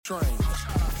train.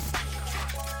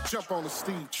 Jump on the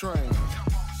Steve train.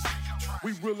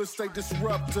 We real estate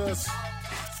disruptors.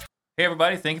 Hey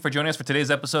everybody, thank you for joining us for today's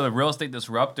episode of Real Estate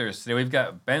Disruptors. Today we've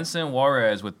got Benson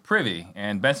Juarez with Privy,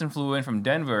 and Benson flew in from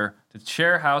Denver to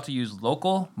share how to use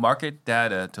local market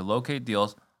data to locate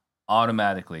deals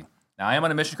automatically. Now I am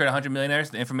on a mission to create 100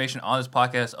 millionaires. The information on this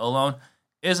podcast alone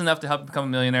is enough to help you become a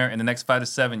millionaire in the next 5 to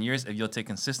 7 years. If you'll take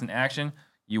consistent action,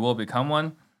 you will become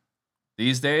one.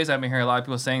 These days, I've been hearing a lot of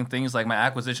people saying things like my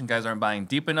acquisition guys aren't buying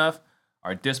deep enough,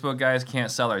 our dispo guys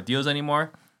can't sell our deals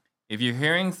anymore. If you're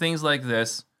hearing things like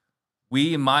this,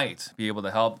 we might be able to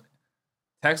help.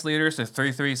 Text leaders to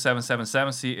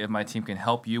 33777. See if my team can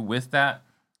help you with that.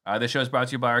 This show is brought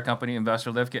to you by our company,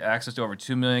 Investor Lift. Get access to over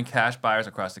 2 million cash buyers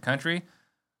across the country.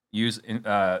 Use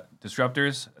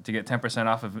disruptors to get 10%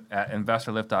 off at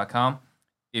investorlift.com.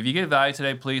 If you get value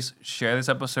today, please share this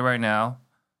episode right now.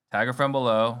 Tag a friend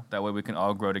below. That way we can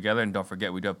all grow together. And don't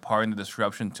forget, we do have Pardon the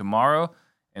Disruption tomorrow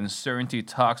and Certainty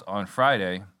Talks on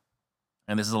Friday.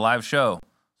 And this is a live show.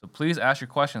 So please ask your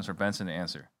questions for Benson to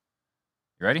answer.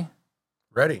 You ready?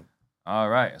 Ready. All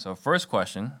right. So first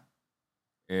question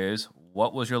is,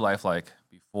 what was your life like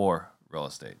before real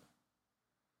estate?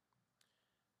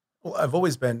 Well, I've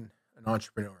always been an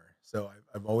entrepreneur. So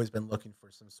I've always been looking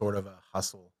for some sort of a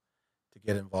hustle to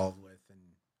get involved with. And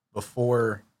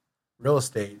before real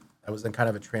estate, I was in kind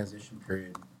of a transition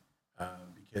period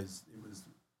because it was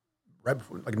right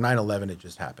before, like 9/11 had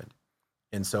just happened.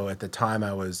 And so at the time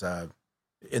I was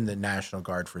in the National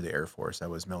Guard for the Air Force. I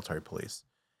was military police.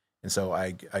 And so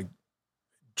I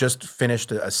just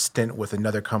finished a stint with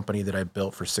another company that I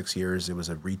built for 6 years. It was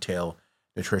a retail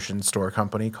nutrition store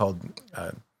company called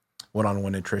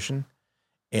One-on-One Nutrition.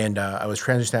 And I was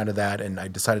transitioning out of that, and I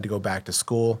decided to go back to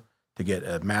school to get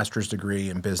a master's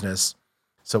degree in business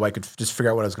so I could just figure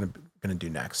out what I was going to do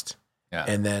next. Yeah.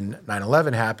 And then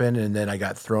 9/11 happened, and then I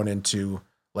got thrown into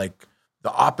like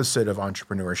the opposite of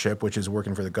entrepreneurship, which is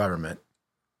working for the government.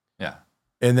 Yeah.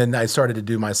 And then I started to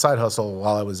do my side hustle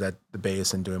while I was at the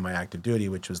base and doing my active duty,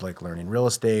 which was like learning real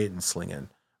estate and slinging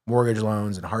mortgage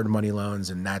loans and hard money loans.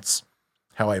 And that's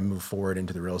how I moved forward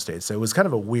into the real estate. So it was kind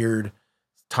of a weird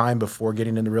time before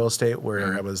getting into real estate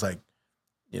where I was like,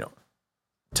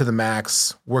 to the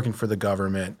max, working for the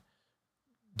government,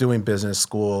 doing business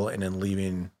school, and then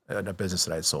leaving a business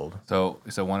that I sold. So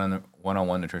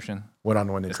one-on-one nutrition?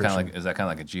 One-on-one nutrition. Is that kind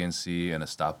of like a GNC and a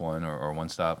Stop One or One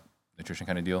Stop nutrition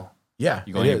kind of deal? Yeah,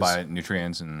 you go and you buy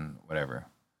nutrients and whatever.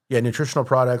 Yeah, nutritional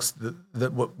products.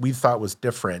 What we thought was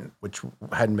different, which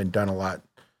hadn't been done a lot.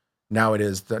 Now it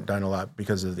is done a lot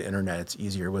because of the internet. It's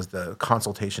easier. Was the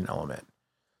consultation element.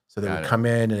 So they would come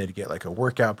in and they'd get like a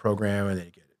workout program, and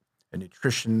they'd get a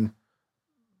nutrition,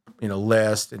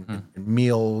 list and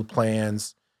meal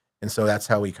plans. And so that's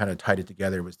how we kind of tied it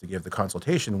together, was to give the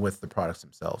consultation with the products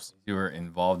themselves. You were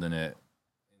involved in it.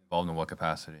 Involved in what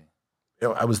capacity?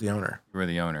 I was the owner. You were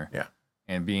the owner. Yeah.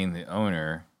 And being the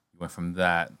owner, you went from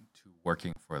that to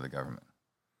working for the government.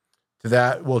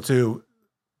 To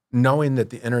knowing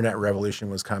that the internet revolution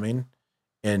was coming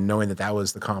and knowing that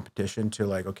was the competition, to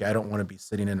like, okay, I don't want to be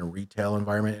sitting in a retail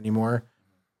environment anymore.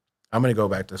 I'm going to go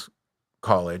back to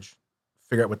college,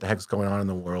 figure out what the heck's going on in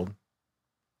the world.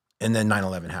 And then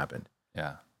 9/11 happened.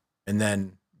 Yeah. And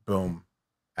then boom,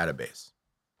 at a base.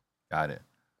 Got it.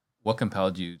 What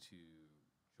compelled you to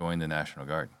join the National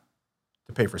Guard?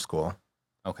 To pay for school.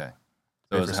 Okay.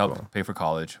 So it was to help pay for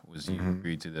college, was you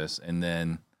agreed to this, and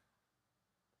then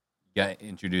you got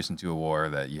introduced into a war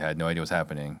that you had no idea was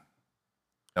happening.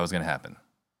 That was going to happen.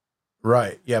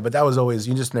 Right. Yeah, but that was always,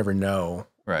 you just never know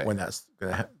when that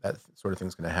sort of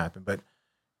thing's going to happen. But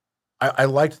I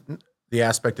liked the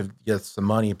aspect of some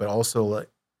money, but also like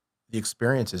the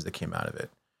experiences that came out of it.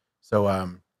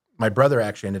 So my brother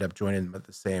actually ended up joining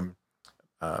the same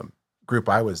group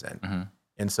I was in. Mm-hmm.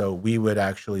 And so we would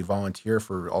actually volunteer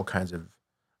for all kinds of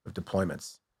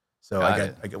deployments. So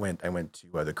I went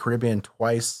to the Caribbean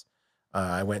twice.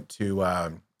 I went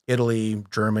to Italy,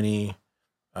 Germany.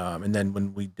 And then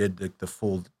when we did the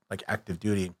full like active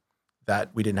duty,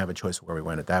 that we didn't have a choice of where we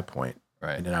went at that point.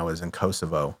 Right. And then I was in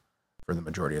Kosovo for the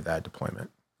majority of that deployment.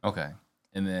 Okay.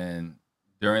 And then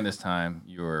during this time,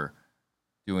 you were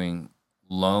doing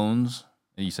loans.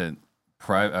 And you said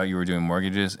you were doing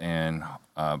mortgages and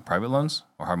private loans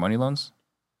or hard money loans?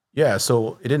 Yeah.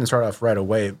 So it didn't start off right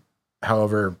away.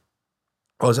 However,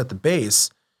 I was at the base.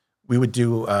 We would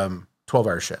do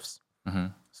 12-hour shifts. Mm-hmm.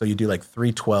 So you do like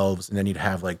 3 12s, and then you'd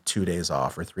have like 2 days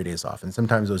off or 3 days off. And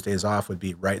sometimes those days off would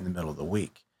be right in the middle of the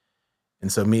week.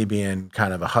 And so me being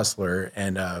kind of a hustler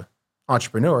and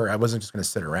entrepreneur, I wasn't just going to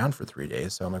sit around for 3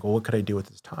 days. So I'm like, well, what could I do with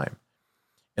this time?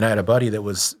 And I had a buddy that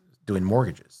was doing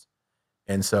mortgages.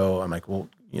 And so I'm like, well,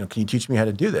 can you teach me how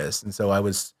to do this? And so I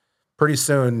was pretty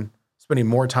soon spending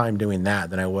more time doing that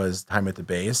than I was time at the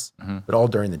base, but all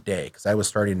during the day, because I was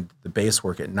starting the base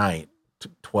work at night,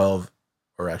 12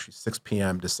 or actually 6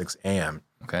 p.m. to 6 a.m.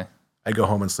 Okay. I'd go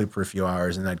home and sleep for a few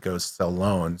hours, and I'd go sell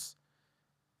loans,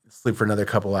 sleep for another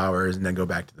couple hours, and then go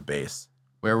back to the base.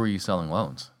 Where were you selling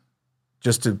loans?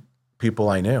 Just to people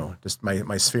I knew, just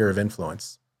my sphere of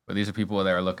influence. But these are people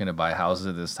that are looking to buy houses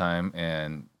at this time,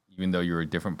 and even though you were a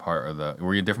different part of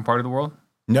were you a different part of the world?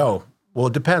 No. Well,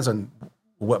 it depends on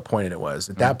what point it was.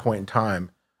 At that point in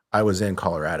time, I was in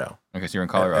Colorado. Okay, so you're in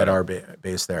Colorado. At our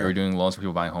base there. You were doing loans for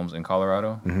people buying homes in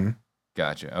Colorado? Mm-hmm.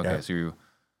 Gotcha. Okay, Yeah. so you're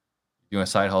doing a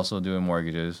side hustle, doing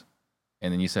mortgages,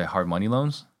 and then you said hard money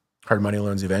loans? Hard money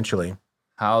loans eventually.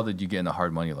 How did you get into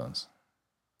hard money loans?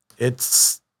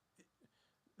 It's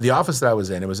the office that I was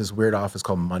in. It was this weird office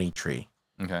called Money Tree.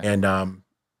 Okay. And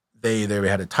they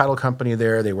had a title company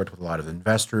there. They worked with a lot of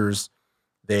investors.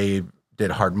 They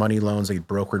did hard money loans. They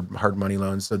brokered hard money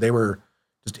loans. So they were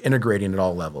just integrating at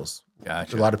all levels.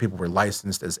 Gotcha. A lot of people were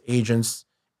licensed as agents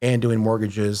and doing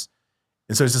mortgages.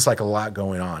 And so it's just like a lot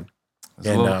going on. It's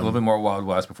a little bit more Wild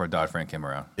West before Dodd-Frank came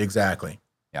around. Exactly.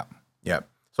 Yeah. Yeah.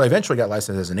 So I eventually got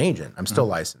licensed as an agent. I'm still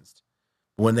licensed.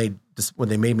 When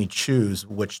they made me choose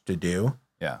which to do,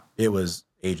 Yeah. it was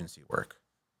agency work.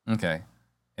 Okay.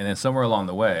 And then somewhere along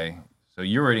the way, so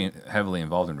you're already heavily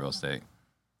involved in real estate.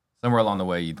 Somewhere along the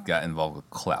way, you got involved with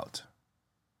Clout.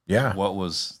 Yeah. What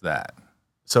was that?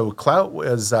 So Clout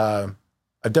was, I've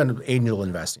done angel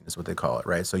investing is what they call it,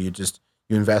 right? So you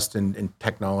invest in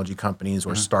technology companies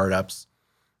or startups.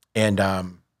 And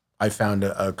I found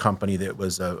a company that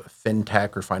was a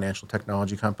fintech or financial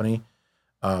technology company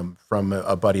from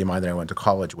a buddy of mine that I went to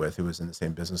college with who was in the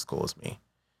same business school as me.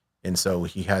 And so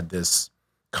he had this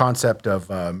concept of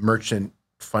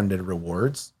merchant-funded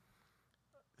rewards.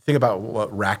 Think about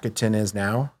what Rakuten is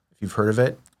now, if you've heard of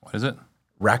it. What is it?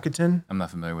 Rakuten? I'm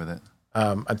not familiar with it.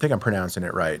 I think I'm pronouncing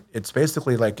it right. It's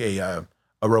basically like a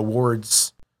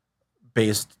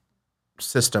rewards-based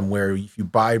system where if you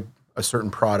buy a certain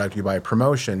product, you buy a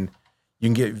promotion, you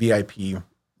can get VIP,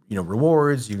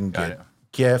 rewards, you can get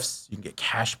gifts, you can get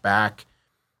cash back.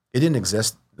 It didn't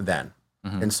exist then.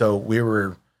 And so we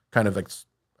were kind of like,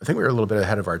 I think we were a little bit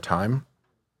ahead of our time.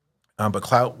 But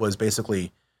Clout was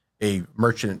basically a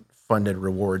merchant-funded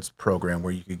rewards program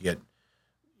where you could get,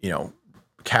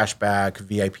 cash back,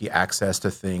 VIP access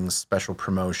to things, special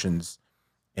promotions,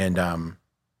 and I'm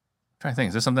trying to think.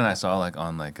 Is this something I saw like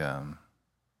on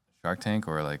Shark Tank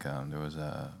or like there was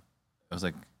it was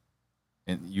like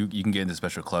you can get into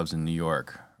special clubs in New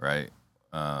York, right?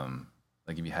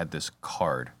 Like if you had this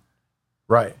card,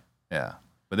 right. Yeah.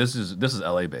 But this is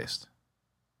LA based.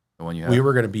 The one you have. We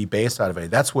were going to be based out of it.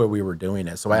 That's where we were doing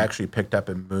it. So I actually picked up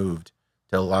and moved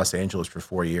to Los Angeles for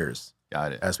 4 years.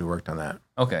 Got it. As we worked on that.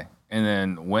 Okay. And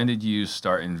then when did you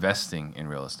start investing in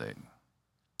real estate?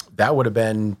 That would have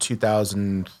been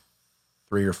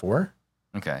 2003 or 4.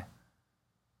 Okay.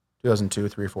 2002,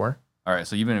 3 or 4. All right.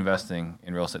 So you've been investing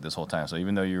in real estate this whole time. So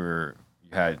even though you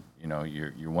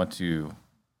want to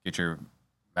get your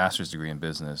master's degree in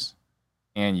business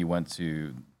and you went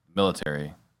to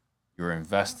military, you were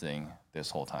investing this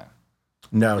whole time.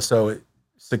 No. So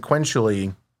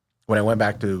sequentially, when I went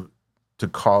back to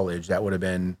college, that would have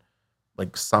been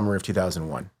like summer of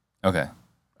 2001. Okay.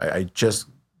 I just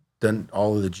done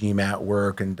all of the GMAT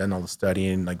work and done all the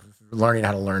studying, like learning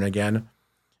how to learn again.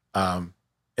 And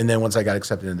then once I got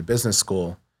accepted into business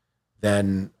school,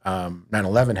 then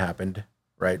 9/11 happened,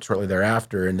 right, shortly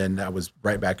thereafter. And then I was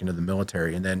right back into the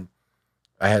military. And then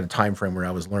I had a time frame where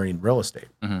I was learning real estate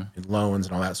and loans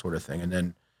and all that sort of thing. And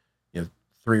then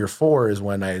 3 or 4 is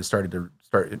when I started to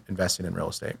start investing in real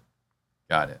estate.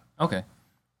 Got it. Okay.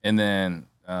 And then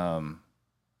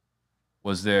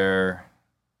was there,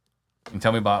 can you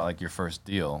tell me about like your first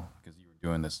deal? Because you were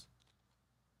doing this,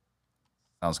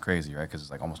 sounds crazy, right? Because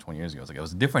it's like almost 20 years ago. It's like it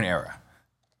was a different era.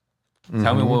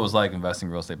 Tell me what it was like investing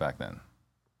in real estate back then.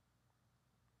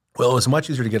 Well, it was much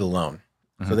easier to get a loan.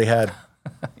 So they had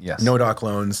Yes. no doc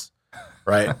loans,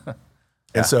 right?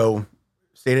 And so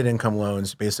stated income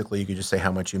loans, basically you could just say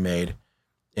how much you made,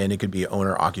 and it could be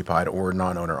owner occupied or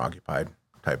non-owner occupied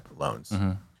type loans.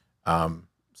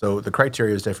 So the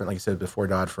criteria is different. Like you said, before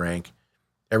Dodd-Frank,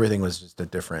 everything was just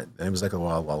different. And it was like a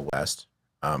wild, wild west.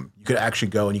 You could actually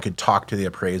go and you could talk to the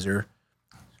appraiser.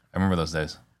 I remember those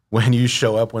days. When you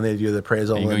show up, when they do the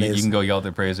appraisal. You can go yell at the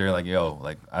appraiser like, yo,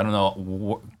 like, I don't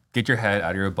know, get your head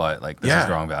out of your butt. Like, this is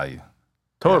wrong value.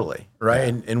 Totally,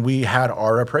 right? Yeah. And we had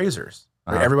our appraisers.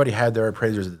 Right? Everybody had their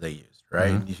appraisers that they used, right?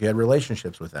 And you had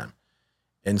relationships with them.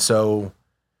 And so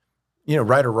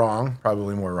right or wrong,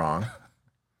 probably more wrong.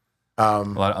 A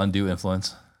lot of undue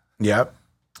influence. Yep.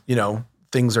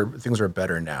 Things are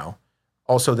better now.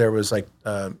 Also, there was like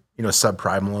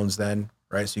subprime loans then,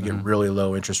 right? So you get really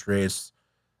low interest rates,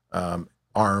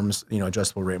 ARMs,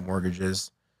 adjustable rate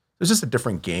mortgages. It was just a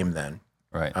different game then.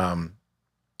 Right.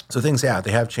 So things,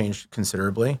 they have changed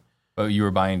considerably But you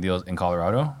were buying deals in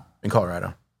Colorado? in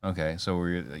Colorado. Okay, so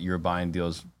you were buying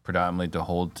deals predominantly to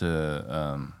hold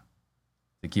to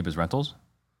keep as rentals?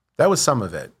 That was some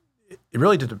of it. It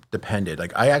really depended.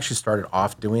 Like I actually started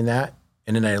off doing that,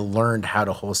 and then I learned how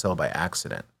to wholesale by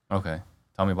accident Okay,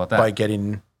 tell me about that. by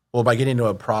getting into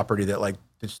a property that like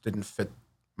just didn't fit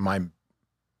my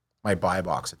buy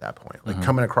box at that point. Like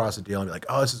coming across a deal and be like,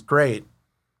 oh, this is great,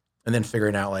 and then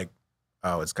figuring out like,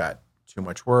 oh, it's got too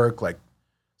much work. Like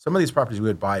some of these properties we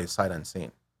would buy sight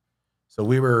unseen. So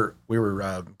we were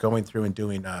going through and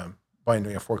doing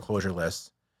a foreclosure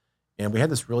list, and we had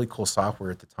this really cool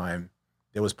software at the time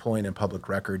that was pulling in public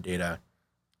record data,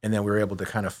 and then we were able to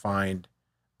kind of find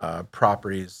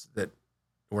properties that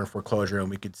were in foreclosure, and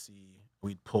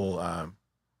we'd pull.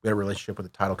 We had a relationship with a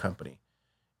title company,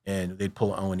 and they'd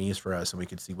pull O&Es for us, and we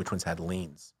could see which ones had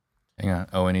liens. Hang on,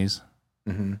 O&Es?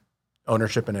 Mm-hmm.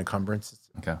 Ownership and encumbrance.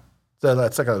 Okay. So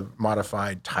that's like a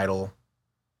modified title,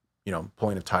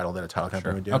 pulling a title that a title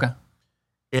company would do. Okay.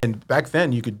 And back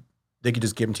then they could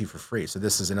just give them to you for free. So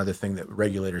this is another thing that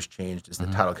regulators changed is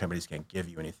that title companies can't give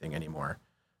you anything anymore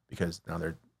because now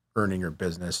they're earning your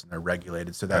business and they're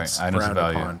regulated. So that's I know the frowned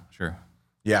value. upon. Sure.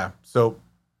 Yeah. So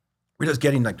we're just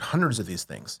getting like hundreds of these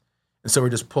things. And so we're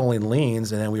just pulling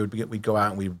liens, and then we'd go out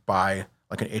and we'd buy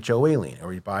like an HOA lien, or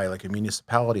we'd buy like a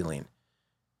municipality lien.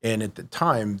 And at the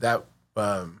time that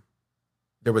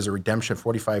there was a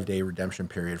 45-day redemption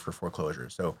period for foreclosure.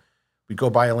 So we'd go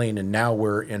buy a lien, and now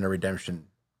we're in a redemption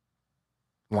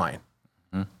line.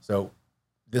 So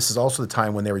this is also the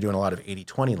time when they were doing a lot of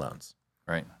 80-20 loans.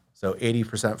 Right. So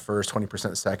 80% first,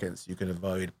 20% second, so you could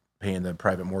avoid paying the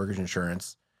private mortgage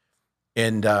insurance.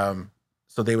 And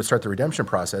so they would start the redemption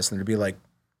process, and there'd be like,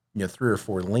 3 or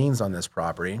 4 liens on this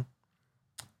property.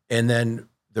 And then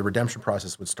the redemption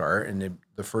process would start, and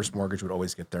the first mortgage would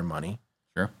always get their money.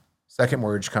 Sure. Second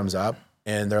mortgage comes up,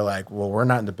 and they're like, well, we're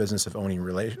not in the business of owning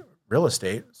real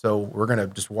estate, so we're going to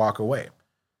just walk away.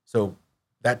 So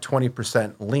that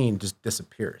 20% lien just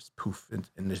disappears, poof,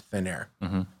 in the thin air.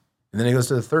 Mm-hmm. And then it goes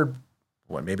to the third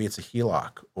one. Maybe it's a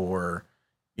HELOC or,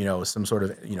 some sort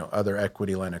of, other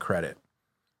equity line of credit.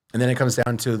 And then it comes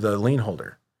down to the lien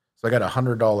holder. So I got a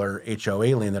 $100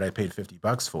 HOA lien that I paid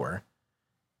 $50 for.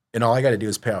 And all I got to do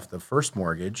is pay off the first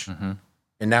mortgage. Mm-hmm.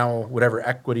 And now whatever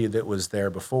equity that was there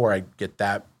before, I get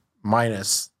that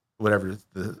minus whatever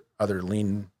the other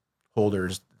lien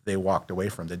holders they walked away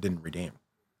from that didn't redeem.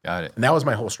 Got it. And that was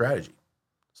my whole strategy.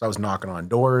 So I was knocking on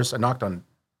doors. I knocked on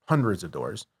hundreds of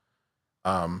doors.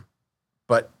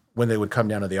 But when they would come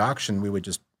down to the auction, we would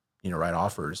just, write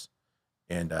offers.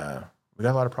 And we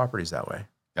got a lot of properties that way.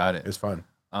 Got It it. was fun.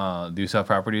 Do you sell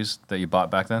properties that you bought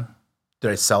back then?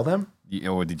 Did I sell them?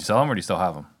 Or did you sell them, or do you still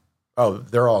have them? Oh,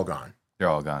 they're all gone. They're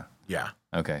all gone. Yeah,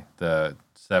 Okay. The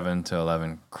 7 to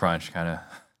 11 crunch kind of.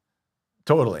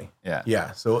 totally. Yeah.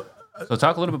 Yeah. So So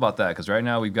talk a little bit about that, because right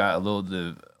now we've got a little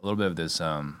bit of this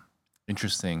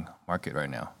interesting market right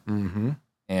now,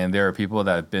 and there are people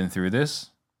that have been through this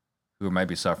who might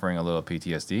be suffering a little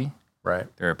PTSD. right.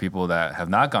 There are people that have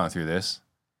not gone through this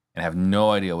and have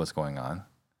no idea what's going on,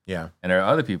 Yeah. and there are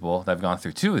other people that have gone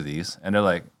through 2 of these, and they're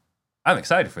like, "I'm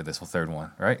excited for this third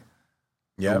one." Right?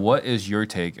 Yeah. So what is your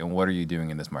take, and what are you doing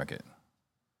in this market?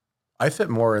 I fit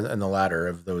more in the latter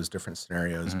of those different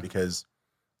scenarios Mhm. because,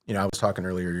 I was talking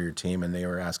earlier to your team, and they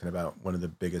were asking about one of the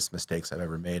biggest mistakes I've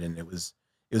ever made, and it was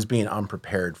being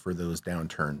unprepared for those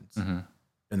downturns Mm-hmm.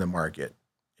 in the market.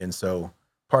 And so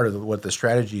part of what the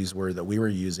strategies were that we were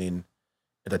using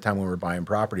at the time when we were buying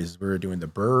properties is we were doing the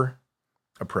BRRRR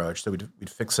approach. So we'd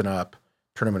fix it up,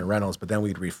 turn them into rentals, but then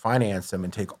we'd refinance them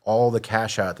and take all the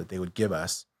cash out that they would give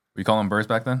us. Were you calling birds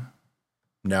back then?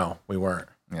 No, we weren't.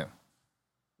 Yeah.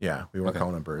 Yeah, we weren't Okay.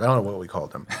 calling them BRRRR. I don't know what we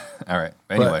called them. All right.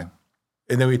 Anyway.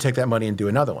 And then we take that money and do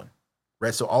another one,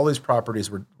 right? So all these properties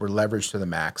were leveraged to the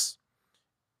max,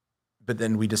 but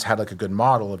then we just had like a good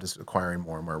model of just acquiring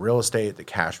more and more real estate that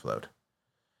cash flowed.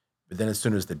 But then as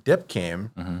soon as the dip came,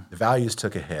 Mm-hmm. the values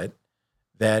took a hit.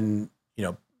 Then,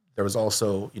 there was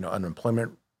also,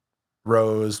 unemployment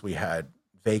rose. We had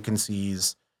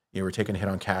vacancies. We were taking a hit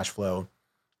on cash flow.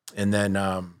 And then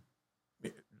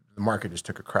the market just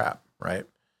took a crap, right?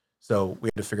 So we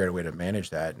had to figure out a way to manage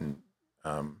that. And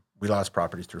we lost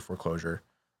properties through foreclosure.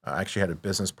 I actually had a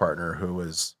business partner who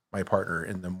was my partner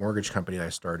in the mortgage company I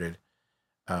started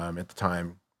at the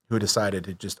time, who decided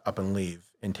to just up and leave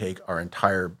and take our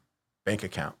entire bank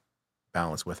account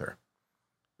balance with her.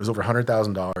 It was over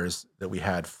 $100,000 that we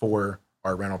had for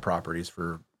our rental properties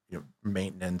for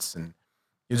maintenance, and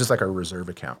it was just like our reserve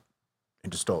account,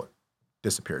 and just stole it,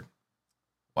 disappeared.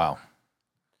 Wow.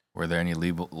 Were there any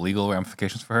legal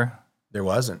ramifications for her? There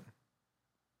wasn't.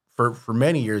 For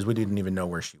many years, we didn't even know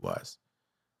where she was.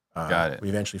 Got it. We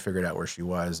eventually figured out where she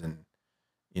was, and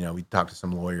we talked to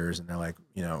some lawyers, and they're like,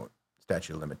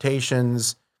 statute of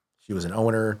limitations. She was an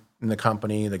owner in the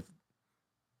company. Like,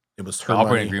 it was her The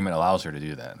operating money. agreement allows her to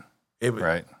do that,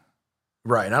 right?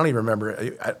 Right, and I don't even remember.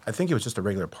 I think it was just a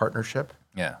regular partnership.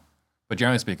 Yeah, but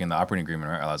generally speaking, the operating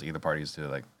agreement allows either parties to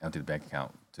like empty the bank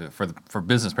account for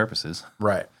business purposes.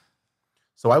 Right.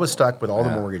 So I was stuck with all the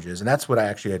Yeah. mortgages, and that's what I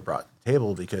actually had brought to the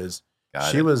table, because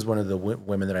Got she it. was one of the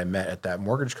women that I met at that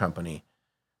mortgage company,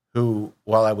 who,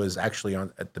 while I was actually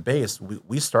at the base,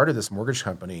 we started this mortgage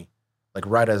company like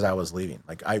right as I was leaving.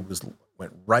 Like,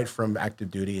 went right from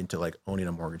active duty into like owning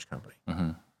a mortgage company,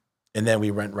 Mm-hmm. and then we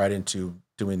went right into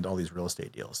doing all these real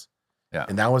estate deals. Yeah.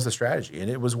 And that was the strategy, and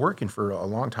it was working for a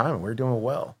long time, and we were doing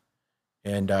well.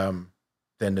 And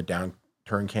then the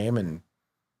downturn came, and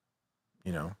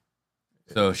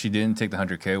So if she didn't take the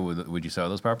 100K, would you sell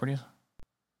those properties?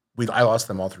 I lost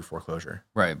them all through foreclosure.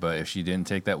 Right, but if she didn't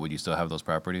take that, would you still have those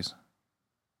properties?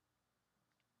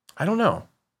 I don't know.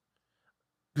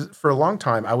 'Cause for a long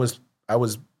time, I was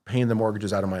paying the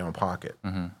mortgages out of my own pocket,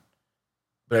 Mm-hmm.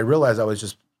 but I realized I was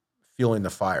just feeling the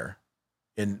fire,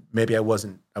 and maybe I was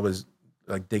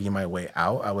like digging my way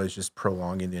out. I was just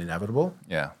prolonging the inevitable,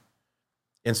 Yeah,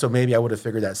 and so maybe I would have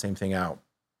figured that same thing out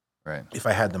right. if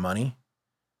I had the money,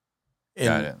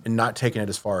 Got it. and not taking it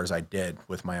as far as I did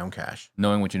with my own cash.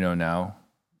 Knowing what you know now,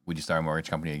 would you start a mortgage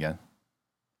company again?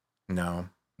 No,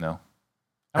 No.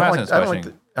 I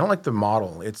don't like the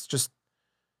model. It's just,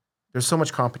 there's so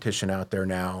much competition out there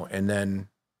now, and then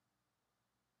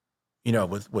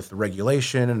with the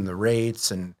regulation and the rates,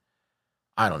 and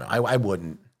I don't know. I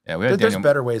wouldn't. Yeah, we had There's Daniel.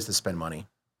 better ways to spend money.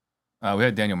 We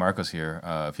had Daniel Marcos here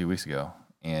a few weeks ago,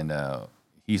 and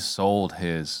he sold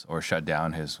or shut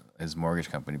down his mortgage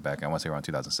company back, I want to say around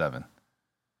 2007.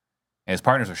 And his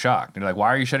partners were shocked. They're like, "Why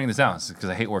are you shutting this down?" It's because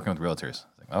I hate working with realtors. I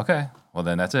was like, okay, well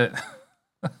then that's it.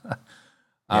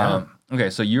 Yeah. Okay,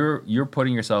 so you're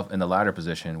putting yourself in the latter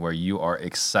position where you are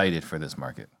excited for this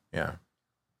market Yeah,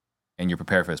 and you're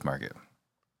prepared for this market.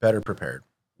 better prepared.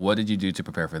 What did you do to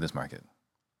prepare for this market?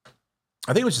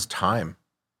 I think it was just time.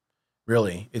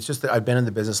 Really, it's just that I've been in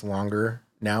the business longer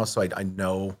now, so I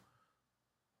know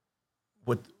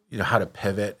what how to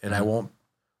pivot, and I Mhm. won't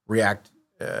react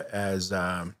as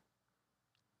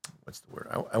what's the word?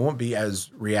 I won't be as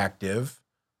reactive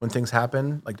when things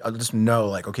happen. Like, I'll just know,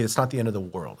 like, okay, it's not the end of the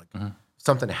world. Like, Mhm. if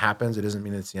something happens, it doesn't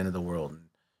mean it's the end of the world.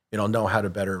 And I'll know how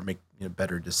to make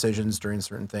better decisions during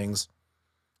certain things.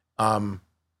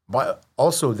 But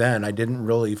also then I didn't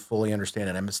really fully understand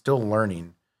it. I'm still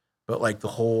learning, but like the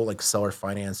whole like seller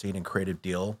financing and creative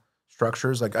deal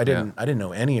structures, like I didn't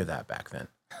know any of that back then.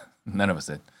 None of us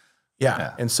did. Yeah.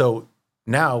 Yeah. And so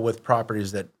now with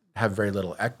properties that have very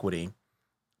little equity,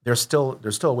 there's still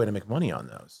a way to make money on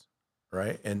those.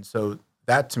 Right. And so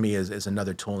that to me is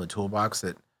another tool in the toolbox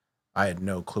that I had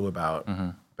no clue about Mm-hmm.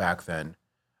 back then.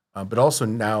 But also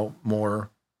now more,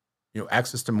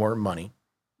 access to more money,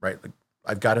 right? Like,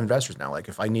 I've got investors now. Like,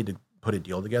 if I need to put a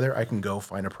deal together, I can go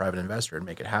find a private investor and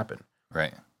make it happen.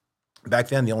 Right. Back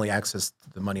then, the only access to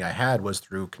the money I had was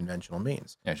through conventional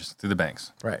means. Yeah, just through the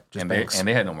banks. Right. Just And banks.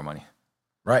 they had no more money.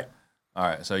 Right. All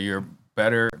right. So you're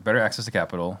better access to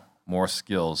capital, more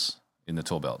skills in the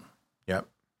tool belt. Yep.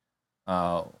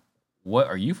 What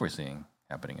are you foreseeing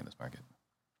happening in this market?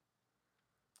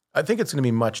 I think it's going to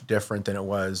be much different than it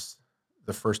was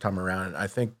the first time around. And I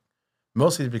think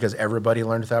mostly because everybody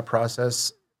learned that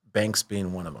process, banks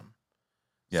being one of them.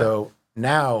 Yeah. So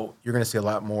now you're going to see a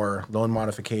lot more loan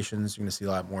modifications. You're going to see a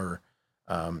lot more,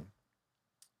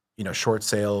 short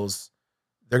sales.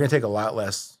 They're going to take a lot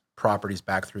less properties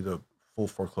back through the full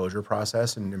foreclosure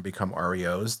process and then become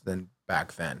REOs than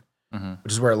back then, Mm-hmm.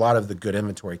 which is where a lot of the good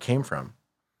inventory came from,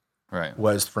 Right.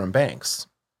 was from banks.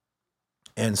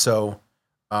 And so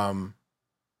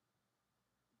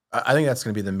I think that's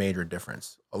going to be the major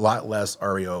difference. A lot less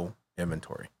REO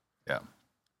inventory. Yeah.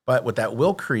 But what that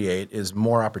will create is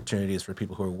more opportunities for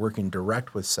people who are working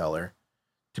direct with seller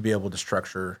to be able to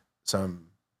structure some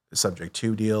subject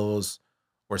to deals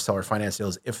or seller finance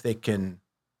deals if they can,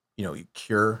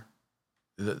 cure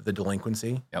the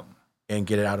delinquency Yep. and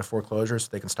get it out of foreclosure so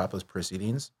they can stop those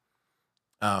proceedings.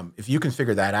 If you can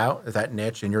figure that out, that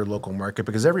niche in your local market,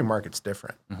 because every market's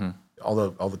different. Mm-hmm. All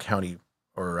the county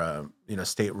or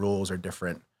state rules are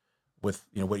different. with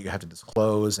what you have to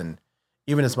disclose, and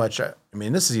even as much. I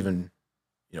mean, this is even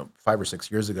 5 or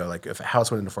 6 years ago. Like if a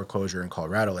house went into foreclosure in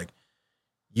Colorado, like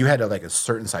you had to like a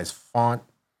certain size font,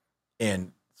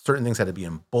 and certain things had to be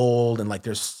in bold, and like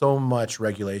there's so much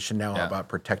regulation now Yeah. about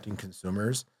protecting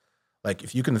consumers. Like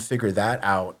if you can figure that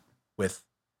out with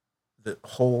the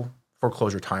whole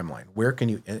foreclosure timeline, where can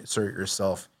you insert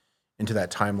yourself into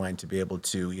that timeline to be able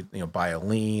to buy a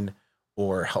lien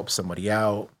or help somebody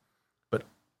out? But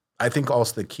I think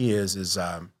also the key is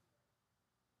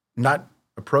not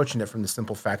approaching it from the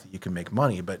simple fact that you can make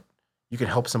money, but you can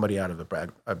help somebody out of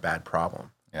a bad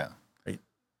problem. Yeah. Right.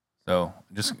 So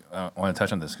just want to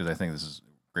touch on this because I think this is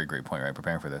a great point, right?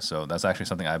 Preparing for this. So that's actually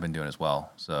something I've been doing as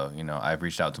well. So, I've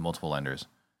reached out to multiple lenders,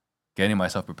 getting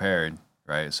myself prepared,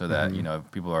 right? So that,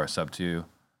 if people are sub 2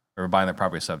 or buying their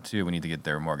property sub 2, we need to get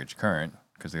their mortgage current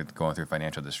because they're going through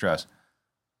financial distress.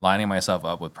 Lining myself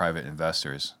up with private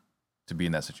investors to be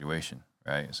in that situation,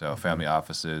 right? So family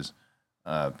offices,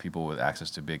 people with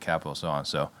access to big capital, so on.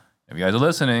 So if you guys are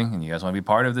listening and you guys want to be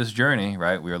part of this journey,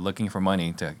 right? We are looking for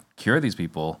money to cure these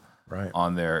people Right.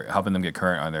 on helping them get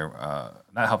current on their,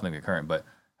 not helping them get current, but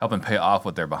help them pay off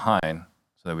what they're behind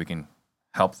so that we can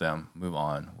help them move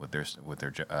on with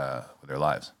their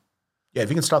lives. Yeah, if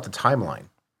you can stop the timeline,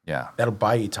 Yeah. that'll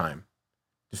buy you time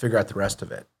to figure out the rest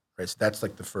of it, right? So that's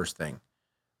like the first thing.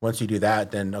 Once you do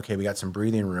that, then okay, we got some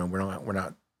breathing room. We're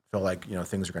not feel like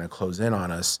things are going to close in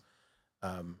on us.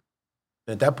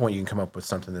 At that point, you can come up with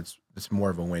something that's more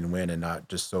of a win-win and not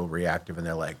just so reactive. And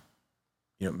they're like,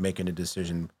 making a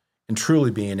decision and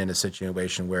truly being in a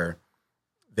situation where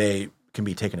they can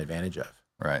be taken advantage of.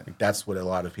 Right. Like that's what a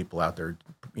lot of people out there,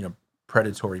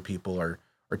 predatory people are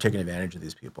taking advantage of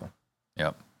these people.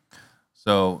 Yep.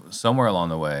 So somewhere along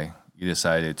the way, you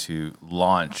decided to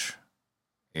launch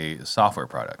a software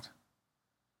product.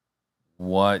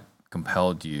 What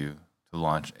compelled you to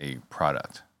launch a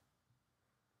product?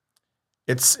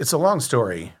 It's a long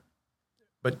story,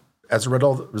 but as a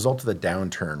result of the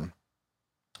downturn,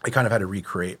 I kind of had to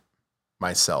recreate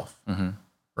myself,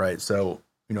 right? So,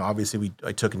 obviously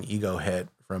I took an ego hit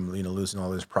from, losing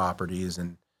all those properties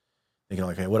and thinking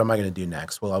like, hey, what am I going to do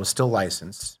next? Well, I was still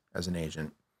licensed as an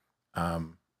agent.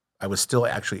 I was still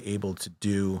actually able to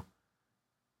do,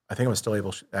 I think I was still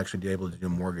able to do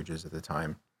mortgages at the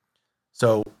time.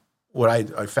 So what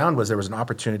I found was there was an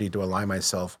opportunity to align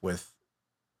myself with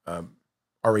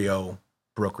REO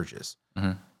brokerages.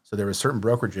 So there were certain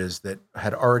brokerages that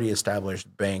had already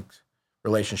established bank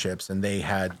relationships, and they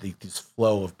had this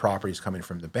flow of properties coming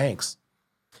from the banks.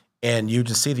 And you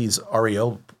just see these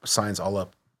REO signs all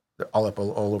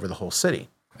over the whole city.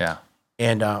 Yeah.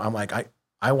 And I'm like,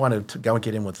 I wanted to go and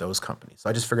get in with those companies. So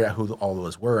I just figured out who all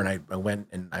those were, and I went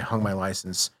and I hung my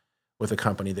license with a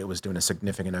company that was doing a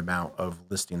significant amount of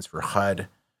listings for HUD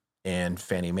and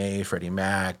Fannie Mae, Freddie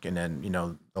Mac, and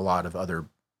then a lot of other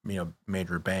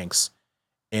major banks.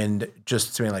 And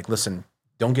just saying like, listen,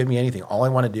 don't give me anything. All I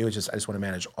want to do is I just want to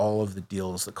manage all of the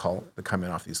deals that come in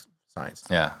off these signs.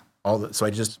 Yeah. So I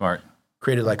just Smart.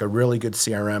 created like a really good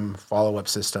CRM follow-up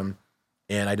system,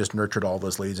 and I just nurtured all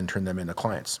those leads and turned them into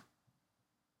clients.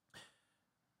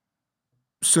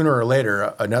 Sooner or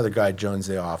later, another guy joins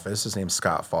the office. His name's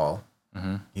Scott Fall.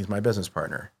 He's my business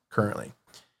partner currently.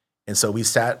 And so we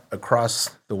sat across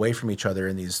the way from each other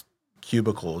in these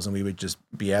cubicles, and we would just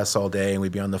BS all day, and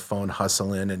we'd be on the phone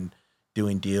hustling and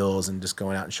doing deals and just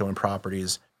going out and showing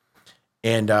properties.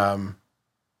 And,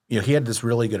 he had this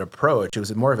really good approach. It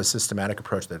was more of a systematic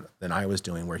approach than I was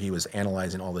doing, where he was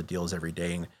analyzing all the deals every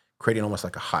day and creating almost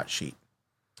like a hot sheet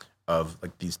of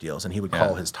like these deals. And he would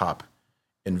call his top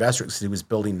investors because he was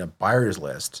building a buyer's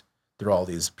list through all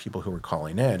these people who were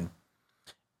calling in.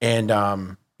 And,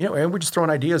 and we're just throwing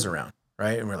ideas around,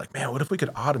 right? And we're like, man, what if we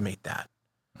could automate that,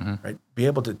 right? Be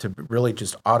able to really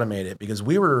just automate it, because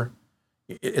we were,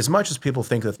 as much as people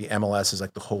think that the MLS is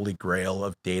like the holy grail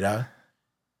of data,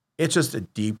 it's just a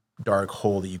deep, dark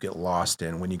hole that you get lost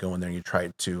in when you go in there and you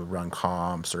try to run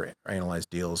comps or analyze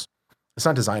deals. It's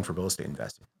not designed for real estate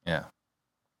investing. Yeah.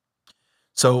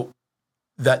 So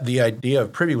that the idea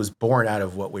of Privy was born out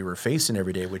of what we were facing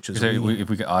every day, which is So if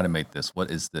we could automate this,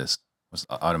 what is this?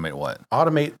 Automate what?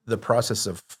 Automate the process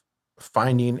of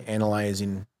finding,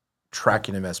 analyzing,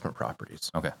 tracking investment properties.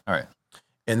 Okay. All right.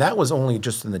 And that was only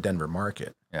just in the Denver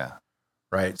market. Yeah.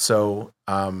 Right. So,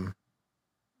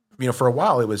 for a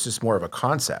while it was just more of a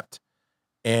concept,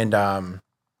 and,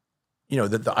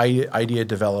 the idea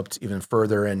developed even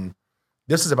further. And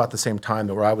this is about the same time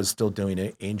that where I was still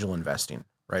doing angel investing.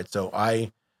 Right. So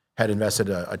I had invested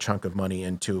a chunk of money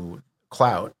into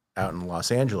Clout out in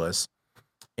Los Angeles.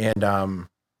 And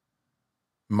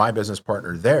my business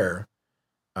partner there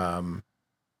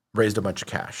raised a bunch of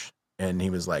cash, and he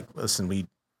was like, "Listen,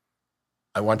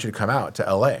 I want you to come out to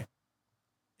LA."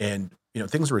 And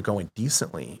things were going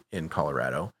decently in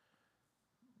Colorado,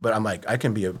 but I'm like, I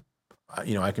can be a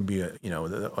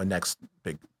next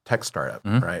big tech startup,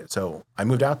 Mhm. right? So I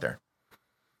moved out there,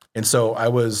 and so I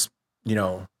was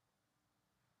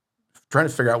trying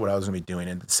to figure out what I was going to be doing.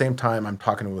 And at the same time, I'm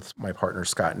talking with my partner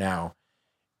Scott now,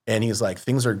 and he's like,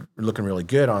 things are looking really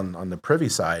good on the Privy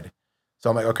side. So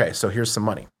I'm like, okay, so here's some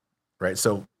money, right?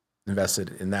 So invested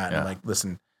in that. Yeah. I'm like,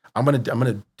 listen, I'm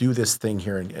gonna do this thing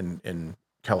here in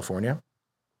California.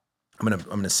 I'm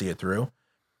gonna see it through.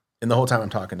 And the whole time I'm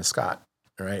talking to Scott,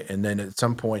 right? And then at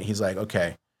some point he's like,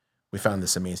 okay, we found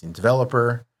this amazing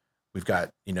developer. We've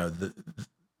got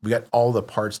we got all the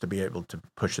parts to be able to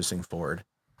push this thing forward.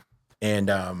 And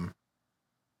I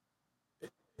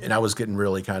was getting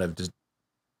really kind of just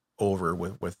over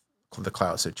with the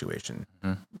cloud situation.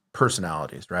 Mhm.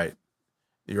 Personalities, right?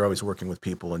 You're always working with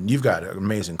people, and you've got an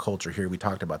amazing culture here. We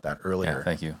talked about that earlier. Yeah,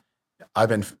 thank you. I've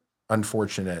been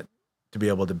unfortunate to be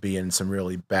able to be in some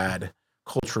really bad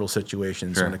cultural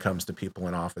situations Sure. when it comes to people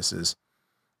in offices.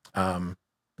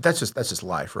 That's just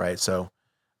life, right? So,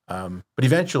 but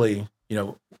eventually,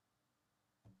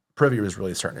 Privy was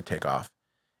really starting to take off,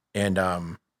 and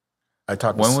I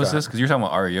talked. When with was Scott. this? Because you're talking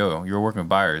about REO. You were working with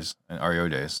buyers in REO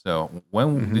days. So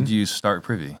when Mhm. did you start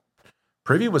Privy?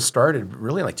 Privy was started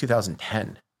really in like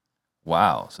 2010.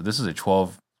 Wow. So this is a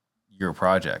 12-year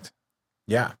project.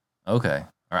 Yeah. Okay.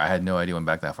 All right. I had no idea went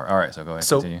back that far. All right. So go ahead.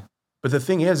 So- Continue. But the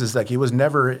thing is like it was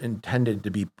never intended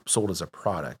to be sold as a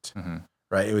product, hmm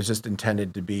right? It was just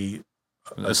intended to be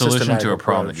A solution systematic to a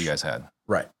problem that approach. you guys had.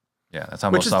 Right. Yeah. That's how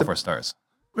Which most is the- software starts.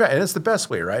 Right. And it's the best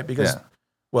way, right? Because, Yeah.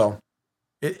 well,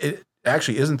 it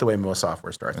actually isn't the way most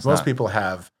software starts. It's Most not. people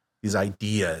have these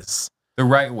ideas. The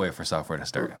right way for software to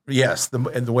start. Yes. And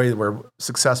the way where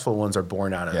successful ones are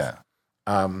born out of. Yeah.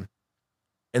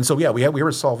 And so, yeah, we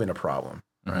were solving a problem,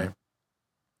 Mhm. right?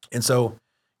 And so,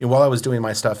 while I was doing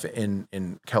my stuff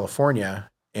in California,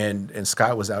 and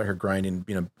Scott was out here grinding,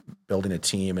 building a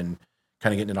team and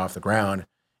kind of getting it off the ground.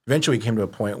 Eventually, he came to a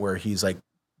point where he's like,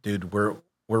 "Dude, we're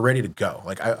ready to go.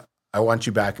 Like, I want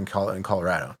you back in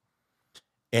Colorado."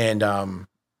 And I'm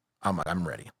like, "I'm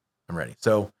ready. I'm ready."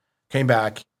 So came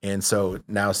back, and so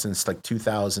now since like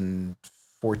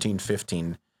 2014,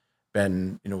 15,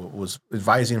 been was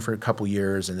advising for a couple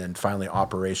years, and then finally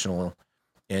operational.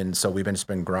 And so we've just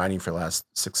been grinding for the last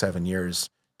 6-7 years,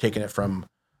 taking it from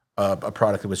a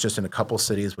product that was just in a couple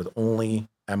cities with only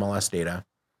MLS data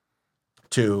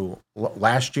to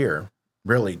last year,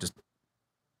 really just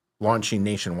launching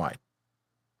nationwide.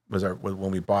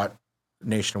 When we bought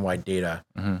nationwide data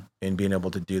hmm and being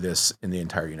able to do this in the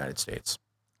entire United States.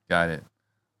 Got it.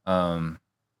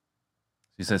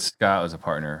 You said Scott was a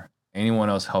partner. Anyone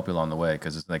else help you along the way?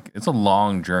 Because it's a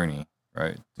long journey,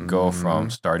 right? To go from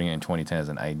Mhm. starting in 2010 as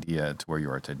an idea to where you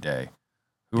are today.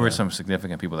 Who were Yeah. some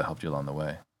significant people that helped you along the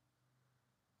way?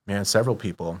 Man, several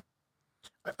people.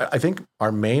 I think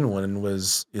our main one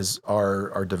is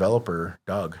our developer,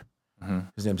 Doug. hmm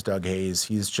His name's Doug Hayes.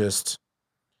 He's just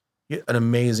an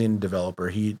amazing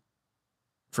developer.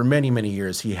 For many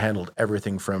years, he handled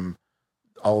everything from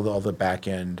all the back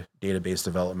end database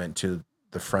development to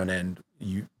the front end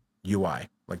UI,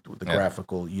 like the Yeah.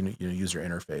 graphical user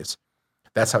interface.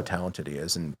 That's how talented he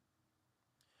is. And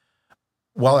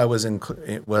while I was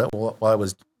while I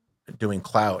was doing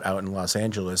cloud out in Los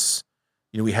Angeles,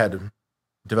 we had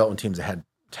development teams that had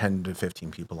 10 to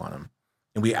 15 people on them,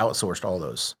 and we outsourced all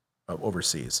those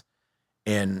overseas.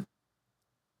 And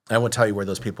I won't tell you where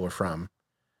those people are from,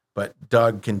 but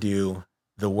Doug can do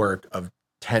the work of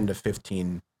 10 to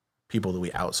 15 people that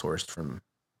we outsourced from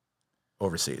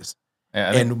overseas, Yeah,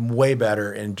 I think and way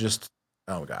better. And just,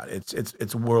 oh God,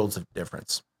 it's worlds of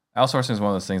difference. outsourcing is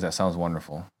one of those things that sounds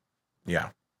wonderful.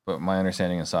 Yeah. But my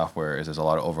understanding in software is there's a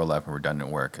lot of overlap and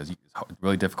redundant work because it's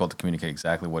really difficult to communicate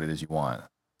exactly what it is you want.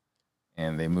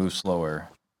 And they move slower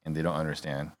and they don't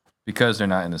understand because they're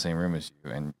not in the same room as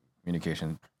you. And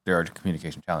there are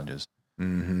communication challenges.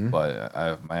 Mm-hmm.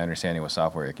 But my understanding with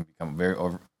software, it can become very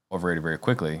overrated very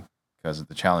quickly because of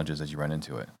the challenges as you run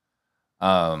into it.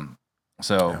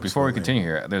 So before we Absolutely. continue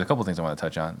here, there's a couple things I want to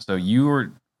touch on. So you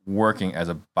were working as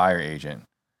a buyer agent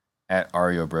at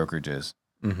REO Brokerages.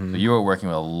 Mm-hmm. So you were working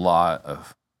with a lot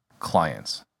of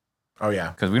clients Oh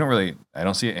yeah. because I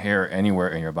don't see it here anywhere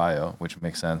in your bio, which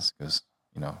makes sense because,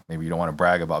 maybe you don't want to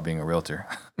brag about being a realtor.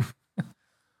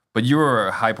 But you were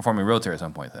a high performing realtor at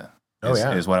some point then. Oh,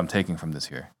 yeah. Is what I'm taking from this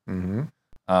here. Mm-hmm.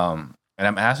 And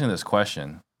I'm asking this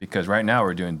question because right now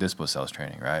we're doing Dispo sales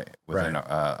training, right? Within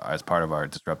Right. as part of our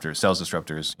sales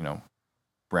disruptors,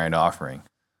 brand offering.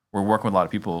 we're working with a lot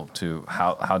of people to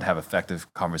how to have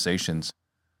effective conversations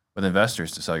with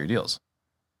investors to sell your deals.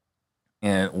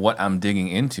 And what I'm digging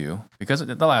into, because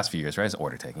the last few years, right, is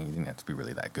order taking. You didn't have to be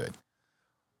really that good.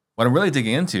 What I'm really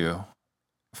digging into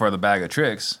for the bag of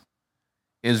tricks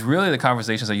is really the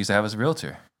conversations I used to have as a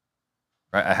realtor.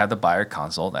 Right, I had the buyer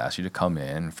consult, ask you to come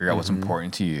in, figure out what's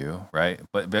important to you, right?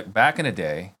 But back in the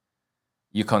day,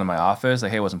 you come to my office,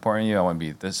 like, hey, what's important to you? I want to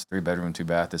be this 3-bedroom,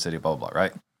 2-bath, this city, blah, blah, blah,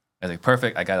 right? I was like,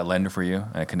 perfect, I got a lender for you,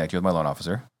 and I connect you with my loan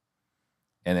officer.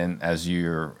 And then as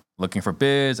you're looking for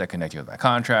bids, I connect you with my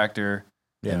contractor.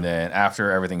 Yeah. And then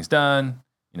after everything's done,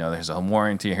 there's a home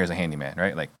warranty, and here's a handyman,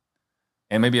 right? Like,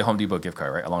 and maybe a Home Depot gift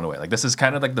card, right, along the way. Like, this is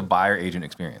kind of like the buyer agent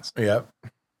experience. Yep.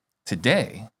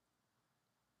 Today,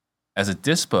 as a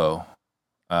dispo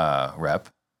rep,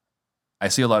 I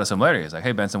see a lot of similarities. Like,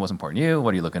 hey, Benson, what's important to you?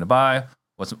 What are you looking to buy?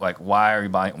 Why are you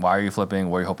buying? Why are you flipping?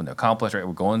 What are you hoping to accomplish? Right,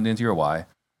 we're going into your why.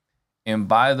 And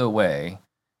by the way,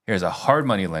 here's a hard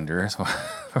money lender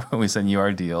when we send you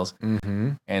our deals,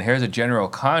 and here's a general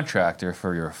contractor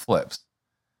for your flips.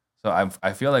 So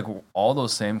I feel like all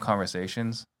those same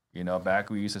conversations. Back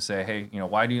we used to say, hey,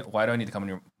 why do I need to come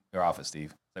in your office,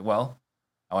 Steve? It's like, well,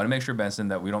 I want to make sure, Benson,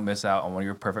 that we don't miss out on one of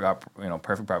your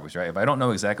perfect properties, right? If I don't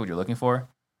know exactly what you're looking for,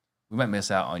 we might miss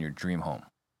out on your dream home.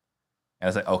 And I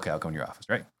was like, okay, I'll come to your office,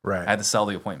 right? Right. I had to sell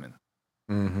the appointment.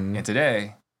 And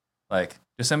today, like,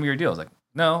 just send me your deals. Like,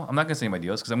 no, I'm not going to send you my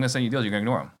deals because I'm going to send you deals. You're going to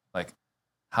ignore them. Like,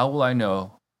 how will I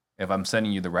know if I'm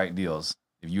sending you the right deals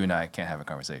if you and I can't have a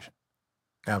conversation?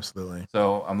 Absolutely.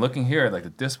 So I'm looking here at, like, the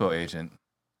dispo agent,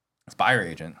 this buyer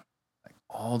agent, like,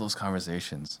 all those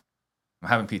conversations. I'm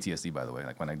having PTSD, by the way,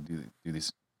 like when I do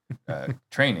these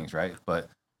trainings, right? But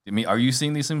I mean, are you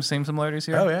seeing these same similarities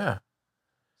here? Oh, yeah.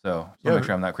 So make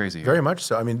sure I'm not crazy here. Very much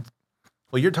so. I mean,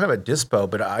 well, you're talking about dispo,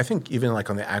 but I think even like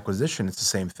on the acquisition, it's the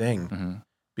same thing.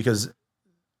 Because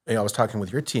I was talking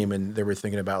with your team, and they were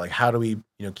thinking about like, how do we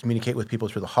communicate with people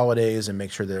through the holidays and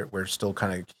make sure that we're still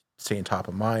kind of staying top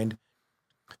of mind.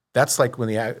 That's like when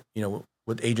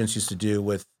what agents used to do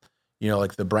with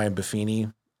like the Brian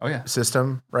Buffini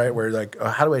system, right? Where like,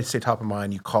 how do I stay top of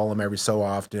mind? You call them every so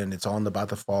often. It's all about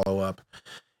the follow up.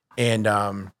 And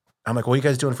I'm like, what are you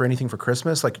guys doing for anything for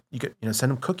Christmas? Like you could, send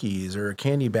them cookies or a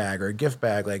candy bag or a gift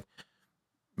bag. Like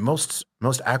most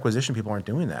acquisition people aren't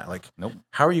doing that. Like, nope.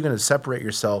 How are you going to separate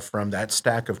yourself from that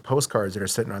stack of postcards that are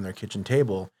sitting on their kitchen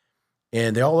table?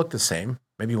 And they all look the same.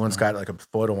 Maybe one's got like a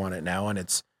photo on it now, and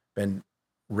it's been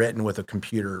written with a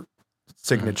computer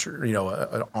signature,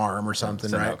 an arm or something,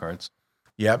 Send right? out cards.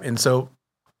 Yep. And so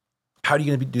how are you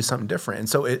going to do something different? And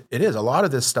so it is a lot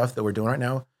of this stuff that we're doing right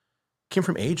now came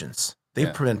from agents.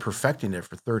 They've been perfecting it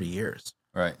for 30 years.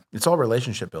 Right. It's all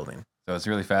relationship building. So it's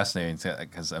really fascinating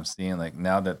because I'm seeing like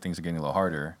now that things are getting a little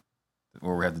harder,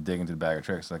 where we have to dig into the bag of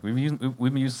tricks. Like we've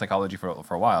been using psychology for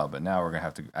a while, but now we're gonna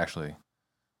have to actually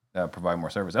provide more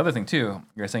service. The other thing too,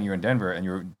 you're saying you're in Denver and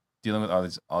you're dealing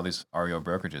with all these REO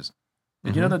brokerages.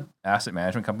 Did you know that asset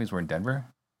management companies were in Denver?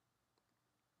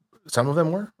 Some of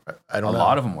them were. I don't know. A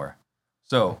lot of them were.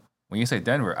 So when you say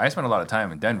Denver, I spent a lot of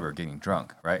time in Denver getting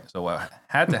drunk, right? So what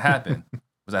had to happen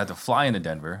was I had to fly into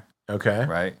Denver. Okay.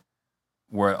 Right?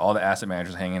 Where all the asset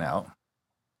managers hanging out.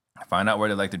 I find out where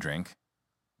they like to drink.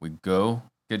 We go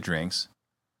get drinks,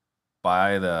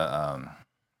 buy the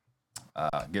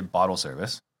get bottle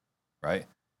service, right?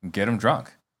 And get them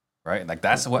drunk, right? Like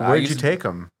that's what. Where'd you take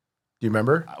them? Do you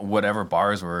remember? Whatever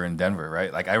bars were in Denver,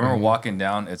 right? Like I remember walking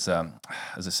down. It's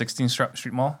is it 16th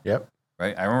Street Mall? Yep.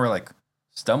 Right. I remember like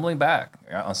stumbling back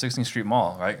on 16th Street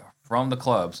Mall, right, from the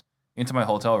clubs into my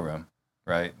hotel room,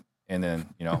 right. And then,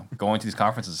 going to these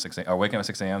conferences at 6 a.m. or waking up at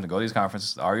 6 a.m. to go to these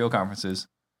conferences, REO conferences.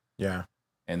 Yeah.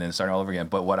 And then starting all over again.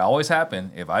 But what always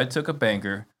happened, if I took a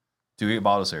banker to get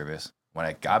bottle service, when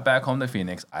I got back home to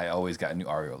Phoenix, I always got new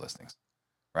REO listings,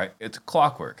 right? It's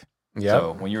clockwork. Yeah.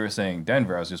 So when you were saying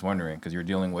Denver, I was just wondering, because you're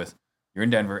in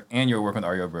Denver and you're working with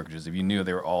REO brokerages, if you knew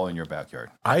they were all in your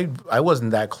backyard. I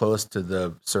wasn't that close to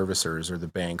the servicers or the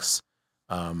banks.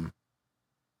 I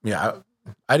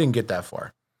didn't get that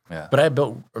far. Yeah. But I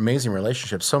built amazing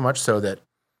relationships, so much so that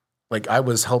like I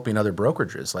was helping other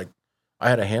brokerages. Like I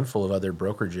had a handful of other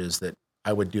brokerages that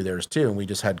I would do theirs too. And we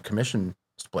just had commission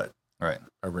split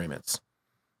agreements.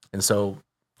 And so,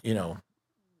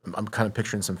 I'm kind of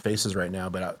picturing some faces right now,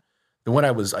 but the one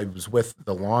I was with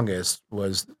the longest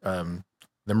was the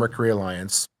Mercury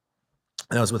Alliance.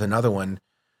 And I was with another one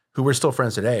who we're still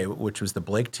friends today, which was the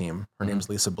Blake team. Her name's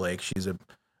Lisa Blake. She's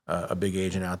a big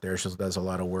agent out there. She does a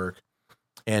lot of work.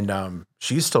 And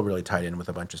she's still really tied in with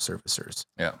a bunch of servicers.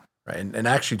 Yeah. Right. And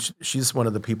actually, she's one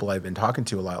of the people I've been talking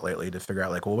to a lot lately to figure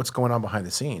out, like, well, what's going on behind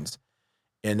the scenes?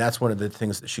 And that's one of the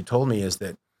things that she told me is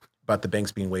that about the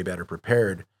banks being way better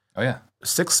prepared. Oh yeah.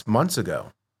 6 months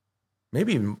ago,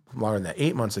 maybe even longer than that,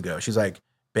 8 months ago, she's like,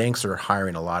 banks are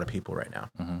hiring a lot of people right now.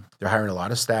 Mm-hmm. They're hiring a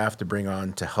lot of staff to bring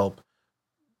on to help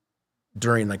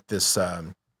during like this, what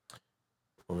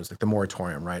was like the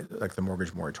moratorium, right? Like the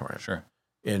mortgage moratorium. Sure.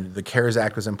 And the CARES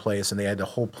Act was in place and they had the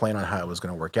whole plan on how it was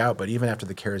going to work out. But even after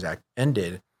the CARES Act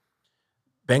ended,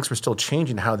 banks were still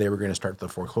changing how they were going to start the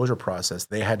foreclosure process.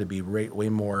 They had to be way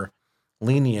more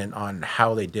lenient on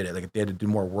how they did it. Like they had to do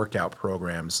more workout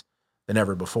programs than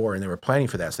ever before. And they were planning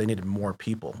for that. So they needed more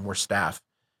people, more staff.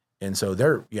 And so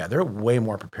they're way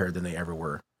more prepared than they ever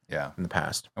were in the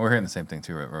past. And we're hearing the same thing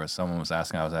too, where someone was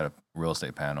asking, I was at a real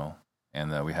estate panel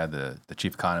and we had the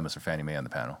chief economist for Fannie Mae on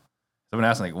the panel. Someone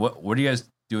asked like, what are you guys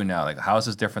doing now? Like, how is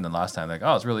this different than last time? Like,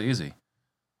 oh, it's really easy.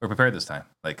 We're prepared this time.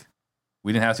 Like,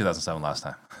 we didn't have 2007 last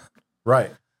time.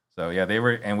 Right. So yeah,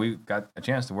 and we got a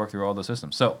chance to work through all the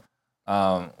systems. So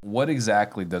what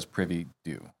exactly does Privy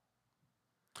do?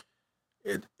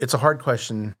 It's a hard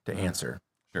question to answer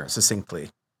succinctly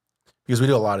because we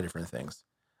do a lot of different things.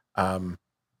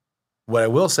 What I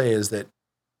will say is that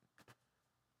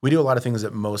we do a lot of things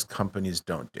that most companies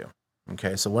don't do.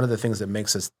 Okay. So one of the things that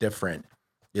makes us different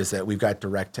is that we've got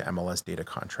direct to MLS data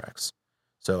contracts.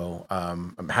 So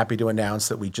I'm happy to announce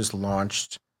that we just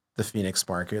launched the Phoenix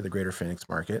market, the greater Phoenix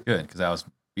market. Good, because I was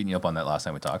beating you up on that last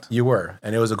time we talked. You were,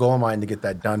 and it was a goal of mine to get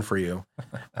that done for you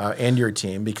and your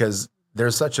team because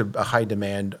there's such a high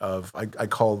demand of, I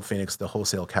call Phoenix the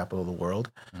wholesale capital of the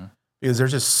world because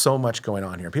there's just so much going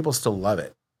on here. People still love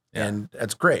it, and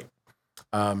that's great.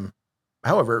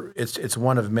 However, it's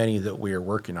one of many that we are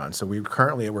working on. So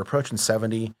we're approaching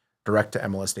 70 direct to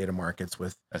MLS data markets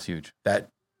with that's huge. That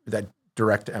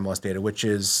direct to MLS data, which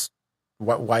is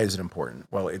why is it important?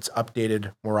 Well, it's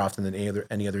updated more often than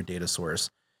any other data source.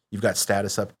 You've got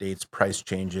status updates, price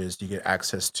changes. You get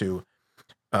access to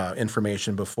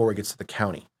information before it gets to the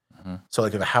county. Mm-hmm. So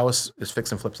like if a house is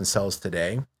fix and flips and sells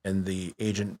today and the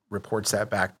agent reports that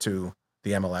back to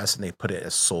the MLS and they put it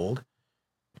as sold,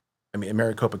 I mean, in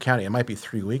Maricopa County, it might be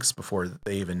 3 weeks before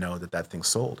they even know that thing's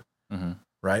sold,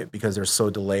 right? Because they're so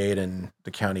delayed and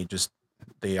the county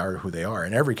they are who they are.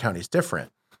 And every county is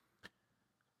different.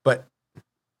 But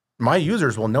my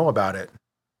users will know about it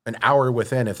an hour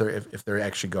within if they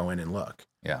actually go in and look.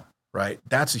 Yeah. Right.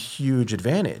 That's a huge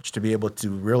advantage to be able to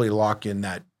really lock in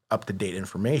that up-to-date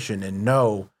information and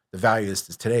know the value is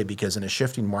today, because in a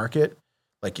shifting market,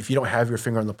 like if you don't have your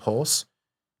finger on the pulse,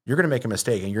 you're going to make a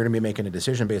mistake and you're going to be making a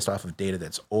decision based off of data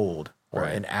that's old or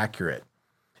inaccurate.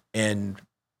 And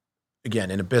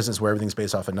again, in a business where everything's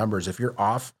based off of numbers, if you're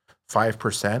off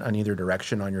 5% on either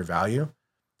direction on your value,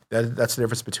 that's the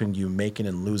difference between you making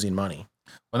and losing money.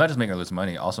 Well, not just making or lose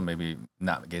money, also maybe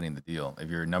not getting the deal. If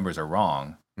your numbers are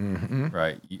wrong,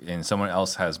 right, and someone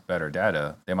else has better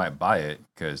data, they might buy it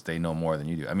because they know more than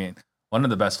you do. I mean, one of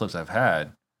the best flips I've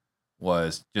had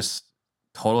was just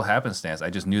total happenstance. I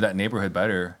just knew that neighborhood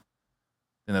better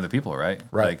than other people, right?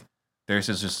 Right. Like there's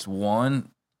just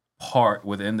one part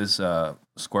within this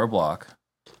square block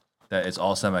that it's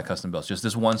all semi-custom built.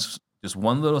 Just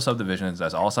one little subdivision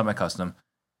that's all semi-custom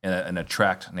in an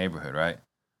attract neighborhood, right?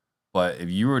 But if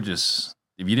you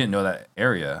didn't know that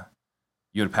area,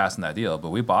 you would have passed on that deal. But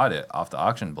we bought it off the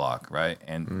auction block, right?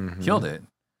 And killed it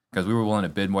because we were willing to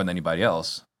bid more than anybody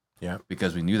else. Yeah.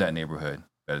 Because we knew that neighborhood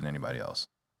better than anybody else.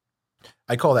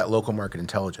 I call that local market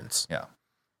intelligence. Yeah.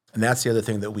 And that's the other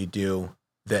thing that we do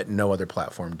that no other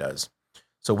platform does.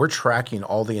 So we're tracking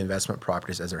all the investment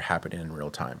properties as they're happening in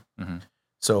real time.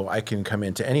 So I can come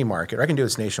into any market, or I can do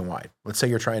this nationwide. Let's say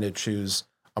you're trying to choose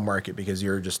a market because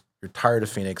you're tired of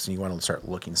Phoenix and you want to start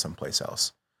looking someplace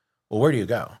else. Well, where do you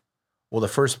go? Well, the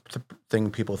first thing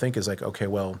people think is like, okay,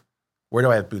 well, where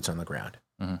do I have boots on the ground?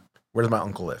 Where does my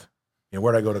uncle live?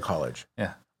 Where do I go to college?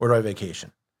 Yeah. Where do I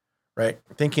vacation? Right?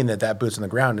 Thinking that boots on the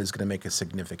ground is going to make a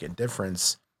significant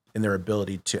difference in their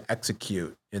ability to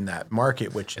execute in that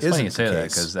market, which it's funny you say that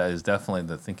because that is definitely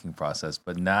the thinking process,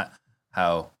 but not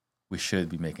how we should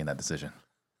be making that decision.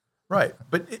 Right.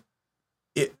 But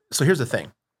so here's the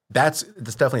thing. That's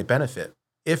definitely a benefit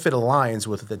if it aligns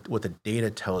with what the data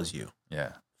tells you.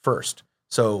 Yeah. First.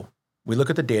 So we look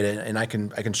at the data and I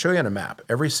can show you on a map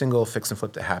every single fix and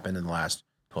flip that happened in the last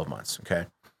 12 months. Okay.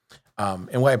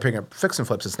 And why I bring up fix and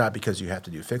flips, it's not because you have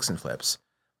to do fix and flips,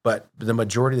 but the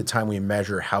majority of the time we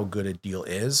measure how good a deal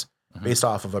is based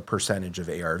off of a percentage of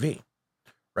ARV,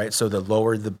 right? So the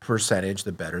lower the percentage,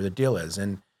 the better the deal is.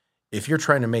 And if you're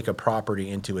trying to make a property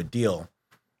into a deal,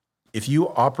 if you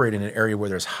operate in an area where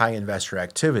there's high investor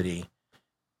activity,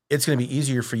 it's going to be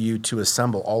easier for you to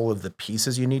assemble all of the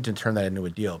pieces you need to turn that into a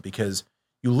deal, because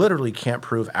you literally can't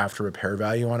prove after repair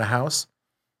value on a house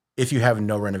if you have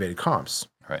no renovated comps.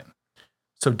 Right.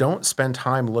 So don't spend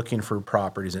time looking for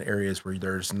properties in areas where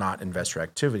there's not investor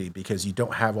activity because you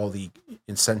don't have all the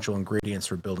essential ingredients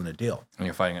for building a deal. And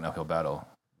you're fighting an uphill battle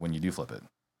when you do flip it.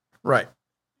 Right.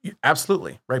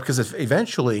 Absolutely. Right. Because if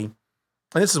eventually,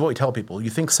 and this is what we tell people, you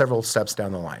think several steps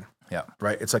down the line. Yeah.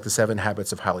 Right. It's like the 7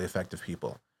 habits of highly effective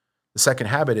people. The second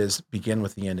habit is begin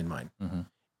with the end in mind. Mm-hmm.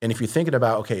 And if you're thinking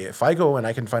about, okay, if I go and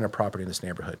I can find a property in this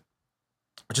neighborhood,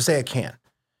 just say I can,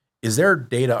 is there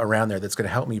data around there that's going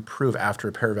to help me prove after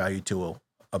repair value to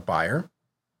a buyer?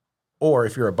 Or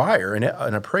if you're a buyer, an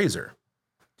appraiser.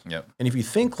 Yep. And if you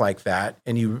think like that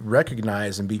and you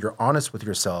recognize and you're honest with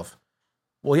yourself,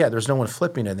 well, yeah, there's no one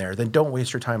flipping in there, then don't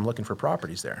waste your time looking for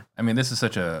properties there. I mean, this is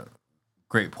such a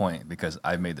great point because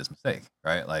I've made this mistake,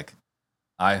 right? Like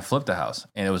I flipped a house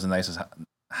and it was the nicest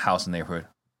house in the neighborhood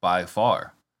by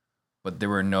far, but there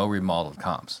were no remodeled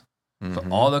comps. So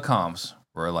all the comps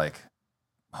were like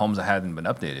homes that hadn't been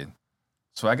updated.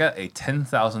 So I got a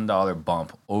 $10,000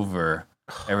 bump over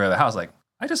every other house. Like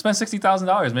I just spent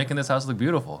 $60,000 making this house look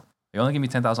beautiful. They only give me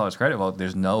 $10,000 credit. Well,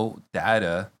 there's no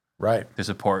data right to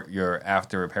support your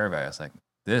after repair value. It's like,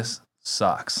 this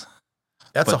sucks.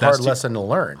 That's a hard lesson to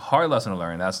learn. Hard lesson to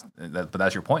learn. But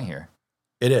that's your point here.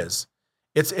 It is.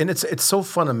 It's so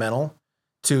fundamental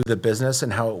to the business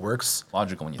and how it works.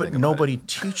 Logical when you think about it. But nobody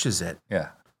teaches it. Yeah.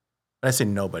 And I say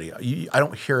nobody. I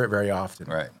don't hear it very often.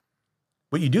 Right.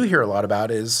 What you do hear a lot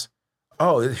about is,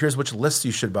 oh, here's which lists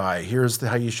you should buy. Here's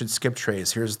how you should skip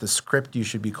trace. Here's the script you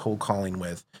should be cold calling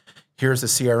with. Here's the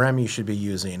CRM you should be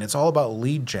using. It's all about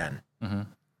lead gen. Mm-hmm.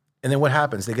 And then what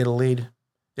happens? They get a lead,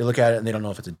 they look at it, and they don't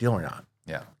know if it's a deal or not.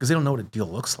 Yeah. Because they don't know what a deal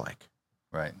looks like.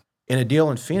 Right. And a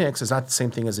deal in Phoenix is not the same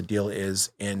thing as a deal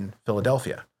is in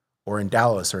Philadelphia or in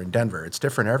Dallas or in Denver. It's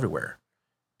different everywhere.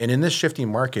 And in this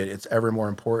shifting market, it's ever more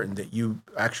important that you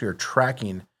actually are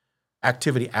tracking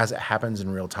activity as it happens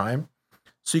in real time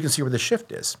so you can see where the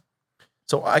shift is.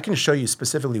 So I can show you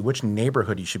specifically which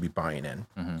neighborhood you should be buying in.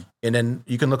 Mm-hmm. And then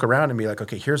you can look around and be like,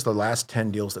 okay, here's the last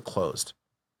 10 deals that closed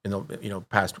in the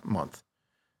past month.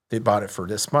 They bought it for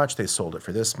this much. They sold it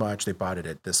for this much. They bought it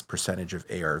at this percentage of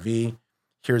ARV.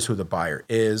 Here's who the buyer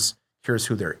is. Here's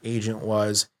who their agent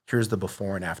was. Here's the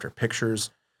before and after pictures.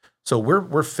 So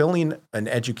we're filling an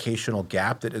educational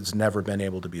gap that has never been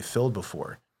able to be filled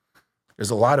before.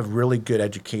 There's a lot of really good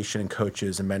education and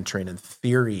coaches and mentoring and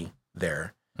theory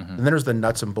there. Mm-hmm. And then there's the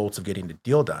nuts and bolts of getting the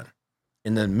deal done.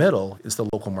 In the middle is the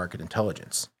local market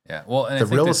intelligence. Yeah. Well, and the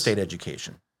real estate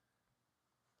education.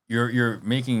 You're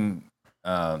making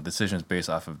decisions based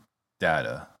off of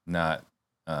data, not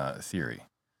theory.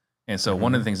 And so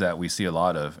one of the things that we see a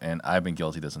lot of, and I've been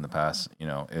guilty of this in the past,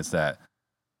 is that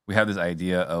we have this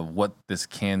idea of what this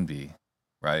can be,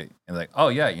 right? And like, oh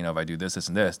yeah, if I do this, this,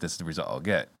 and this is the result I'll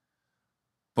get.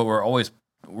 But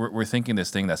we're thinking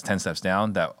this thing that's 10 steps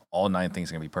down, that all 9 things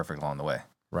are gonna be perfect along the way.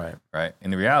 Right. Right.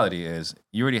 And the reality is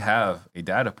you already have a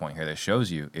data point here that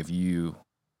shows you if you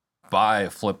buy a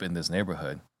flip in this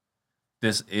neighborhood,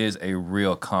 this is a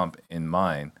real comp in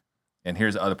mind. And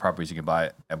here's other properties you can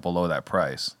buy at below that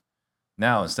price.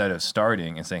 Now, instead of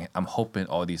starting and saying, I'm hoping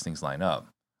all these things line up,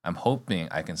 I'm hoping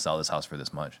I can sell this house for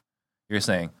this much. You're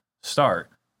saying, start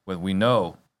with, we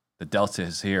know the delta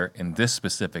is here in this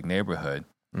specific neighborhood.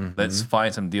 Mm-hmm. Let's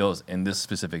find some deals in this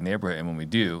specific neighborhood. And when we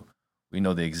do, we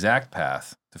know the exact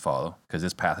path to follow because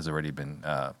this path has already been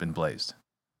blazed.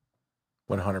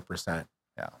 100%.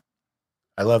 Yeah.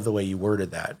 I love the way you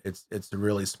worded that. It's a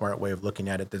really smart way of looking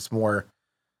at it. That's more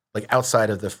like outside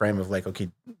of the frame of like, okay,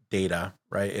 data,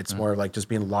 right? It's more like just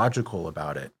being logical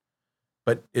about it.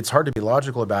 But it's hard to be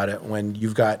logical about it when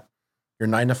you've got your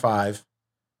 9 to 5,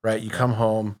 right? You come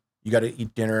home, you got to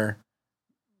eat dinner,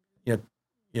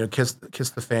 kiss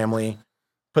the family,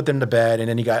 put them to bed, and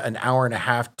then you got an hour and a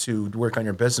half to work on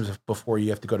your business before you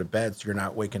have to go to bed, so you're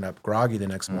not waking up groggy the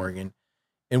next morning.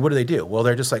 And what do? Well,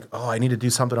 they're just like, oh, I need to do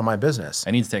something on my business.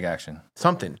 I need to take action.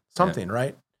 Something,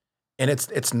 right? And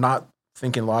it's not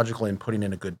thinking logically and putting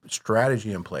in a good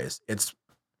strategy in place. It's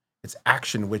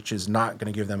action, which is not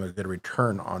going to give them a good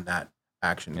return on that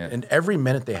action. Yeah. And every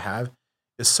minute they have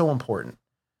is so important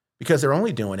because they're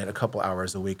only doing it a couple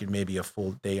hours a week and maybe a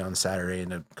full day on Saturday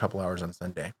and a couple hours on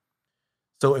Sunday.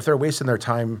 So if they're wasting their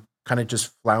time kind of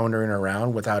just floundering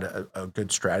around without a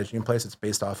good strategy in place, it's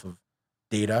based off of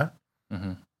data,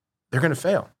 they're going to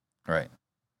fail. Right.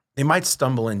 They might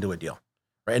stumble into a deal,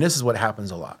 right? And this is what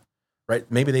happens a lot, right?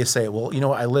 Maybe they say, well,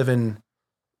 I live in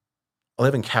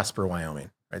Casper, Wyoming,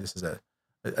 right? This is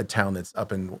a town that's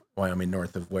up in Wyoming,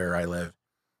 north of where I live.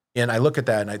 And I look at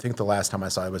that and I think the last time I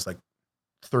saw it was like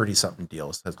 30 something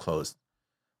deals had closed.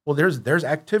 Well, there's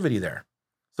activity there.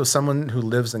 So someone who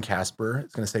lives in Casper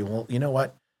is going to say, well, you know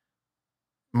what?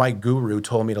 My guru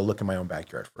told me to look in my own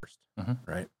backyard first,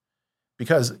 right?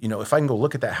 Because, if I can go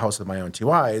look at that house with my own two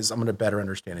eyes, I'm going to better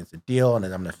understand it's a deal, and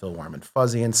then I'm going to feel warm and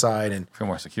fuzzy inside, and Feel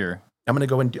more secure. I'm going to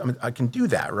go and I can do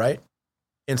that, right?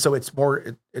 And so it's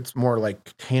more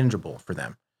like tangible for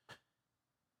them.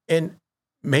 And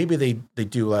maybe they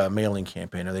do a mailing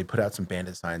campaign, or they put out some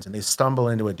bandit signs, and they stumble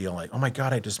into a deal like, oh my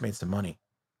God, I just made some money.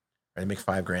 Right? They make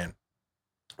 $5,000.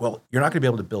 Well, you're not going to be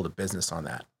able to build a business on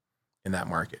that in that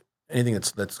market. Anything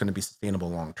that's going to be sustainable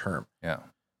long term. Yeah.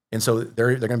 And so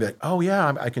they're going to be like, oh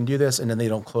yeah, I can do this, and then they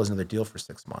don't close another deal for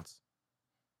 6 months.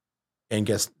 And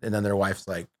then their wife's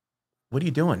like, what are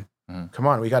you doing? Come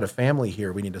on, we got a family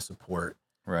here we need to support.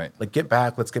 Right. Like,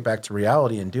 let's get back to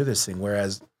reality and do this thing.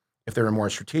 Whereas if they were more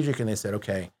strategic and they said,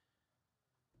 okay,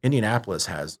 Indianapolis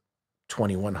has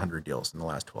 2,100 deals in the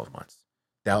last 12 months.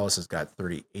 Dallas has got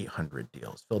 3,800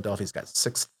 deals. Philadelphia's got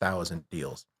 6,000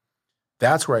 deals.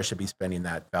 That's where I should be spending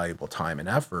that valuable time and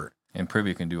effort. And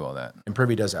Privy can do all that. And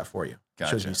Privy does that for you. Gotcha.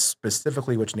 It shows you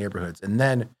specifically which neighborhoods. And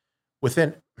then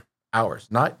within hours,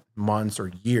 not months or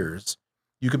years,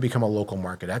 you could become a local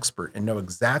market expert and know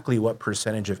exactly what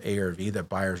percentage of ARV that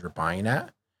buyers are buying at,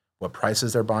 what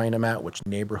prices they're buying them at, which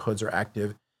neighborhoods are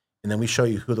active. And then we show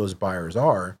you who those buyers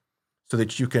are so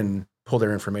that you can pull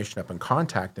their information up and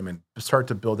contact them and start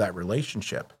to build that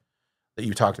relationship that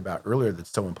you talked about earlier that's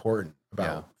so important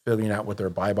about figuring out what their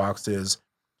buy box is,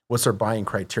 what's their buying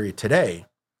criteria today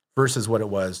versus what it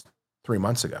was 3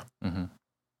 months ago.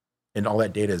 And all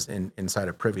that data is inside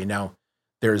of Privy. Now,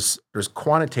 there's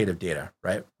quantitative data,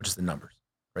 right, which is the numbers.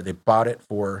 Right? They bought it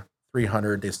for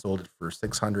 300, they sold it for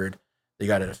 600, they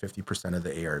got it at 50% of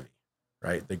the ARV,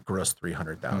 right? They grossed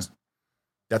 300,000.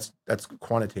 That's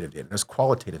quantitative data. There's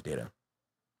qualitative data,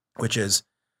 which is,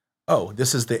 oh,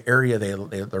 this is the area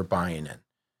they're buying in.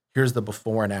 Here's the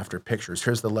before and after pictures.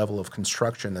 Here's the level of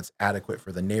construction that's adequate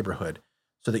for the neighborhood,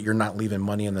 so that you're not leaving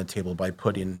money on the table by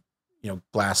putting,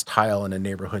 glass tile in a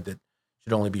neighborhood that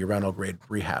should only be rental grade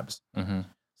rehabs.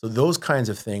 So those kinds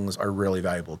of things are really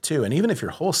valuable too. And even if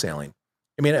you're wholesaling,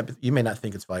 you may not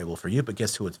think it's valuable for you, but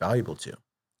guess who it's valuable to?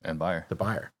 And buyer. The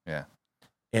buyer. Yeah.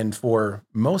 And for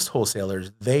most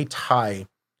wholesalers, they tie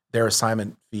their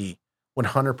assignment fee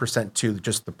 100% to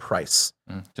just the price.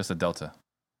 Just the delta.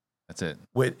 That's it.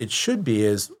 What it should be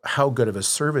is how good of a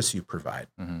service you provide.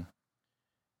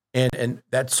 And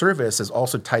that service is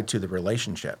also tied to the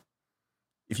relationship.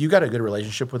 If you got a good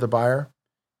relationship with a buyer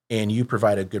and you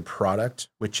provide a good product,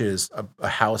 which is a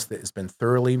house that has been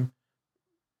thoroughly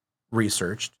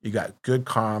researched, you got good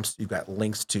comps, you've got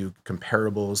links to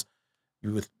comparables,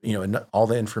 and all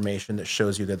the information that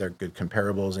shows you that they're good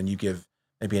comparables, and you give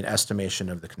maybe an estimation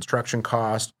of the construction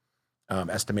cost,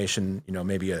 estimation,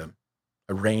 maybe a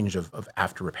range of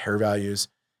after repair values,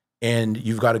 and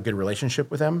you've got a good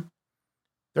relationship with them,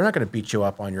 they're not going to beat you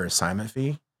up on your assignment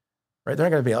fee, right? They're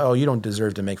not going to be like, oh, you don't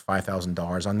deserve to make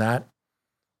 $5,000 on that.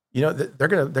 They're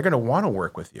going to want to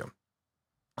work with you.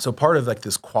 So part of like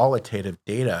this qualitative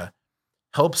data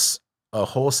helps a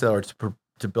wholesaler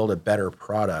to build a better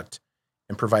product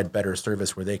and provide better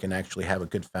service where they can actually have a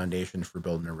good foundation for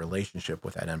building a relationship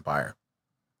with that end buyer.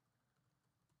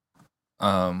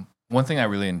 One thing I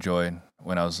really enjoyed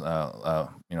when I was,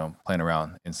 playing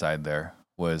around inside there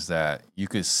was that you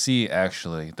could see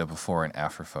actually the before and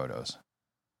after photos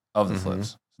of the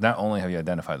flips. Not only have you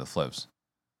identified the flips,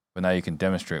 but now you can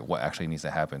demonstrate what actually needs to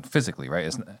happen physically,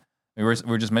 right? We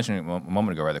were just mentioning a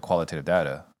moment ago, right, the qualitative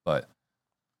data, but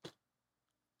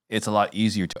it's a lot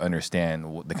easier to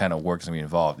understand the kind of work that's going to be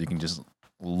involved. You can just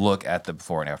look at the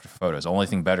before and after photos. The only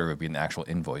thing better would be an actual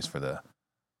invoice for the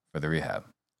rehab.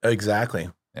 Exactly.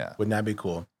 Yeah. Wouldn't that be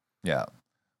cool? Yeah.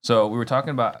 So we were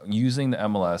talking about using the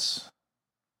MLS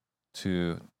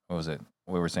to, what was it?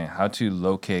 We were saying how to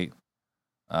locate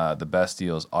the best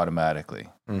deals automatically.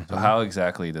 So how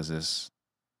exactly does this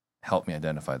help me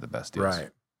identify the best deals? Right.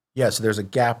 Yeah. So there's a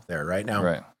gap there right now.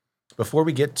 Right. Before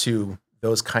we get to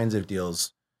those kinds of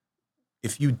deals,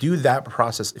 if you do that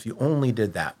process, if you only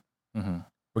did that,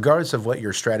 regardless of what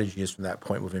your strategy is from that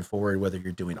point moving forward, whether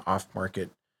you're doing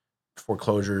off-market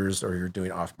foreclosures or you're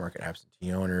doing off-market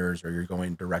absentee owners or you're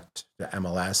going direct to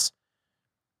MLS,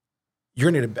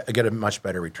 you're going to get a much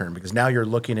better return because now you're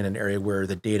looking in an area where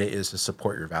the data is to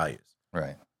support your values.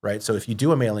 Right. So if you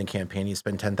do a mailing campaign, you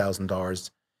spend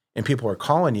 $10,000 and people are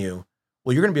calling you,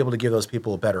 well, you're going to be able to give those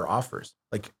people better offers.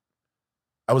 Like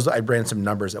I ran some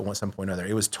numbers at some point or other.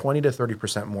 It was 20 to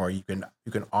 30% more you can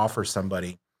offer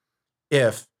somebody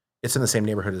if it's in the same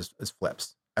neighborhood as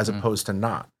flips, as opposed to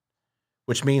not,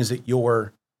 which means that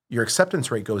your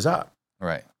acceptance rate goes up.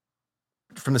 Right.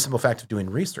 From the simple fact of doing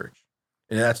research.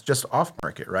 And that's just off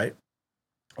market, right?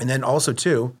 And then also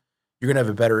too, you're going to have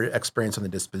a better experience on the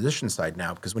disposition side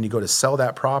now, because when you go to sell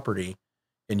that property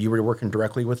and you were working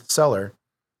directly with the seller,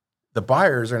 the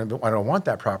buyers are going to want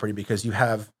that property because you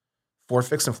have 4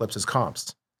 fix and flips as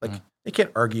comps. Like they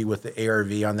can't argue with the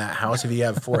ARV on that house if you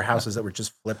have 4 houses that were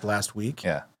just flipped last week.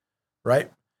 Yeah.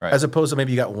 Right? Right. As opposed to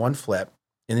maybe you got 1 flip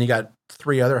and then you got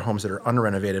 3 other homes that are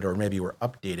unrenovated or maybe were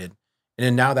updated. And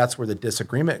then now that's where the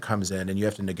disagreement comes in and you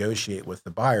have to negotiate with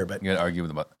the buyer. But You have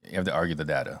to argue the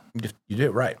data. you do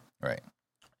it right. Right.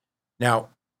 Now,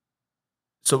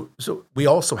 so we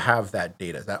also have that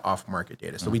data, that off-market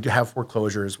data. So we do have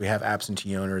foreclosures, we have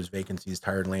absentee owners, vacancies,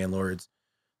 tired landlords.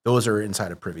 Those are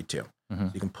inside of Privy too. So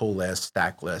you can pull lists,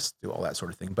 stack lists, do all that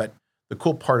sort of thing. But the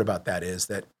cool part about that is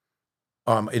that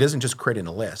it isn't just creating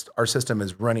a list. Our system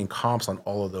is running comps on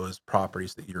all of those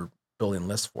properties that you're building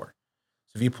lists for.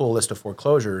 So if you pull a list of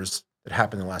foreclosures that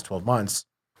happened in the last 12 months,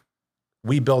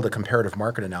 we build a comparative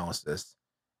market analysis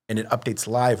and it updates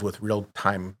live with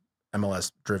real-time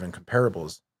MLS-driven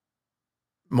comparables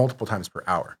multiple times per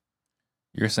hour.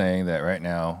 You're saying that right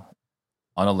now,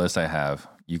 on a list I have,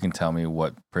 you can tell me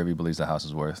what Privy believes the house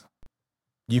is worth?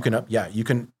 You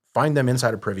can find them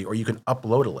inside of Privy, or you can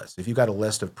upload a list. If you got a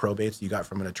list of probates you got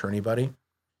from an attorney buddy,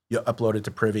 you upload it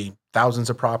to Privy, thousands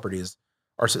of properties.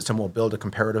 Our system will build a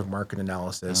comparative market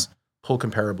analysis, pull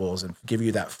comparables, and give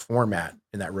you that format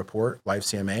in that report, Live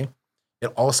CMA. It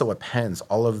also appends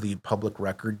all of the public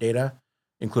record data,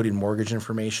 including mortgage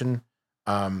information,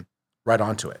 right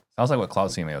onto it. Sounds like what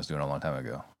Cloud CMA was doing a long time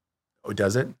ago. Oh,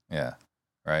 does it? Yeah.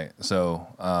 Right. So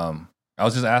I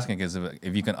was just asking because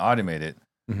if you can automate it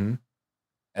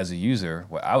as a user,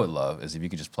 what I would love is if you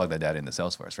could just plug that data into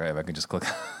Salesforce, right? If I could just click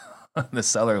on the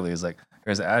seller leads, like,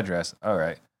 here's the address. All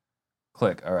right.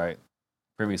 Click. All right.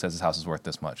 Privy says this house is worth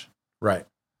this much. Right.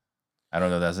 I don't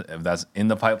know if that's in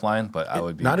the pipeline, but I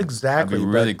would be not exactly. I'd be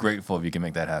really grateful if you can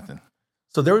make that happen.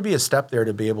 So there would be a step there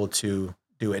to be able to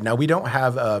do it. Now we don't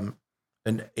have an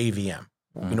AVM.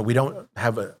 We don't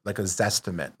have a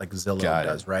Zestimate like Zillow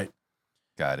does, right?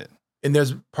 Got it. And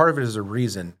there's part of it is a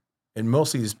reason, and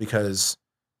mostly is because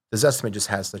the Zestimate just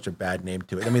has such a bad name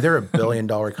to it. I mean, they're $1 billion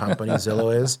company,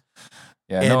 Zillow is.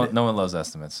 Yeah, no one loves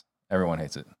estimates. Everyone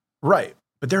hates it. Right.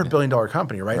 But they're $1 billion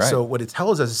company, right? So what it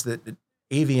tells us is that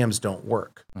AVMs don't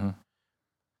work.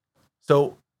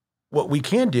 So what we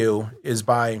can do is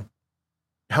by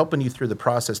helping you through the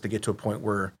process to get to a point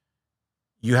where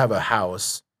you have a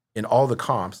house and all the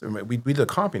comps, we do the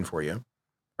comping for you,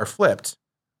 are flipped.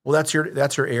 Well, that's your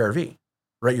ARV,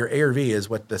 right? Your ARV is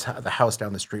what the house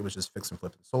down the street was just fixed and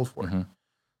flipped and sold for.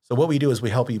 So what we do is we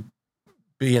help you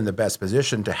be in the best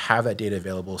position to have that data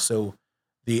available. So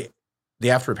the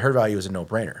after repair value is a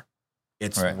no-brainer.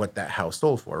 It's what that house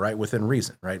sold for, right? Within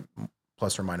reason, right?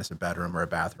 Plus or minus a bedroom or a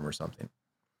bathroom or something.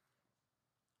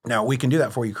 Now we can do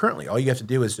that for you currently. All you have to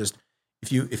do is just,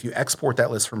 if you export that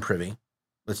list from Privy,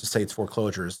 let's just say it's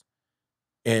foreclosures,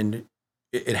 and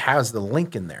it has the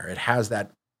link in there. It has that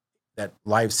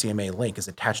Live CMA link is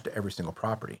attached to every single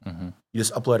property. You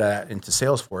just upload that into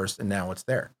Salesforce and now it's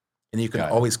there. And you can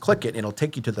always click it and it'll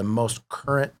take you to the most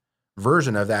current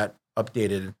version of that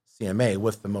updated CMA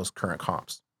with the most current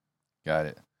comps. Got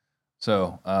it.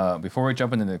 So before we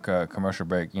jump into the commercial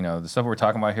break, the stuff we're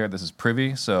talking about here, this is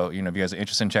Privy. So, if you guys are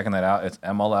interested in checking that out, it's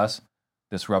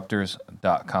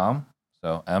MLSdisruptors.com.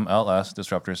 So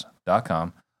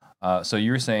MLSdisruptors.com. So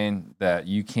you were saying that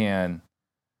you can,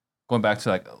 going back to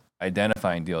like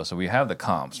identifying deals. So we have the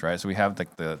comps, right? So we have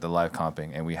like the live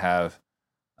comping, and we have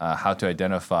how to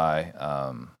identify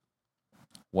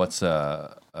what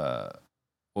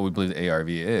we believe the ARV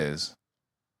is.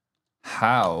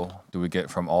 How do we get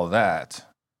from all that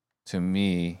to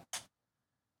me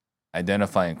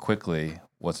identifying quickly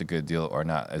what's a good deal or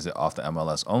not? Is it off the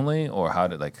MLS only, or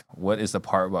what is the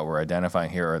part about we're identifying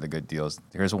here are the good deals?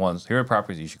 Here are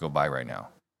properties you should go buy right now.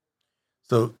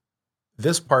 So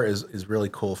this part is really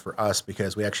cool for us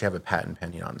because we actually have a patent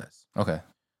pending on this. Okay.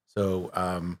 So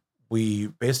we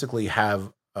basically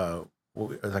have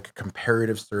like a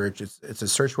comparative search. It's a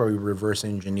search where we reverse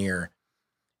engineer.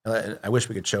 I wish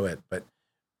we could show it, but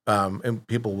and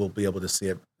people will be able to see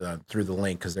it through the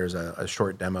link because there's a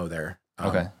short demo there.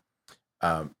 Okay.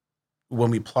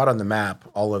 When we plot on the map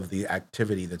all of the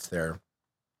activity that's there,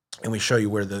 and we show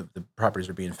you where the properties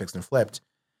are being fixed and flipped,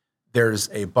 there's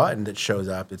a button that shows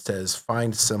up that says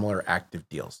find similar active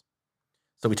deals.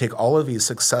 So we take all of these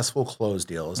successful closed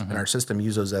deals and our system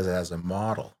uses those as a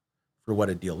model for what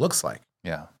a deal looks like.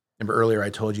 Yeah. Remember earlier I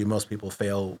told you most people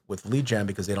fail with lead gen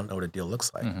because they don't know what a deal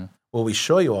looks like. Well, we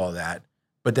show you all that,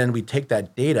 but then we take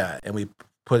that data and we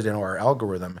put it into our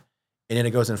algorithm, and then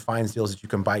it goes and finds deals that you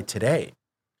can buy today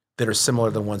that are similar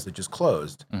to the ones that just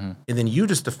closed. Mm-hmm. And then you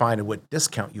just define what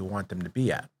discount you want them to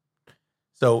be at.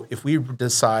 So if we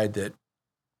decide that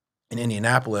in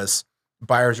Indianapolis,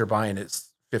 buyers are buying at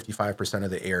 55%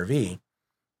 of the ARV,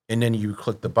 and then you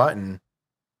click the button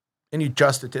and you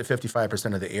adjust it to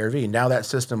 55% of the ARV, now that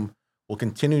system will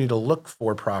continue to look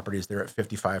for properties that are at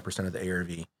 55% of the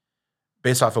ARV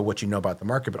based off of what you know about the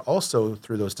market, but also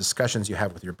through those discussions you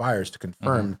have with your buyers to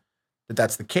confirm that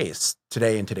that's the case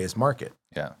today in today's market.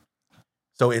 Yeah.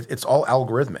 So it's all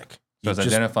algorithmic. So it's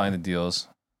identifying the deals.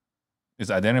 It's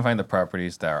identifying the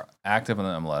properties that are active on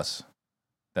the MLS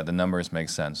that the numbers make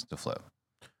sense to flip.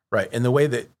 Right. And the way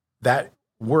that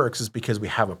works is because we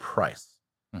have a price.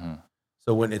 Mm-hmm.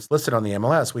 So when it's listed on the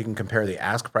MLS, we can compare the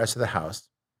ask price of the house.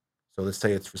 So let's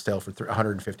say it's for sale for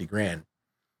 $150,000.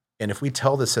 And if we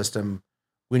tell the system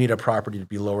we need a property to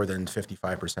be lower than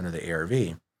 55% of the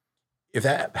ARV, if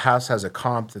that house has a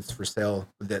comp that's for sale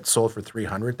that sold for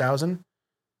 $300,000,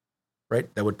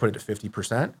 right, that would put it at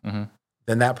 50%,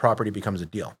 then that property becomes a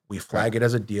deal. We flag it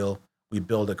as a deal. We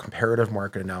build a comparative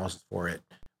market analysis for it.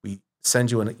 We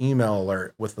send you an email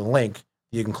alert with the link.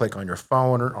 You can click on your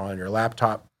phone or on your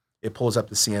laptop. It pulls up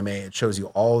the CMA. It shows you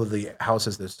all of the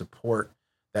houses that support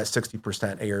that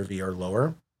 60% ARV or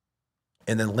lower,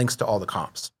 and then links to all the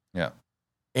comps. Yeah.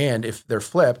 And if they're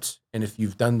flipped, and if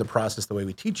you've done the process the way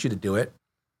we teach you to do it,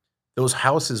 those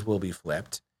houses will be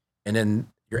flipped, and then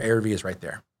your ARV is right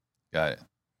there. Got it.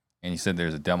 And you said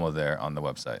there's a demo there on the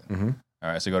website. Mm-hmm. All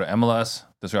right, so go to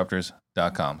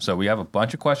MLSdisruptors.com. So we have a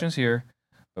bunch of questions here,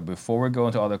 but before we go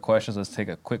into all the questions, let's take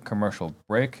a quick commercial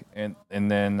break, and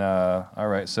then all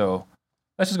right, so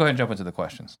let's just go ahead and jump into the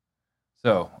questions.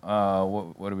 So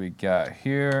what do we got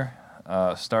here?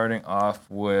 Starting off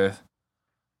with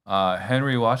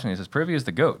Henry Washington. He says, Privy is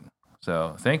the GOAT.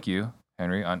 So thank you,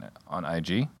 Henry, on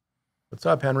IG. What's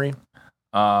up, Henry?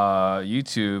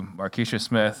 YouTube, Markeisha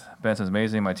Smith. Benson's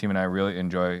amazing. My team and I really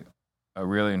enjoying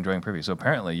Privy. So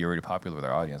apparently you're already popular with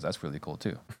our audience. That's really cool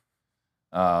too.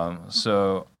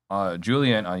 So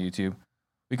Julian on YouTube.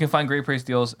 We can find great price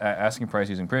deals at asking price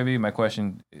using Privy. My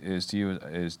question is to you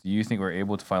is do you think we're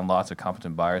able to find lots of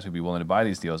competent buyers who'd be willing to buy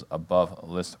these deals above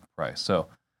list price? So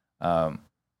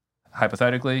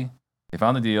hypothetically, they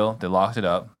found the deal, they locked it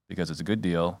up because it's a good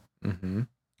deal, and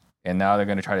now they're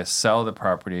going to try to sell the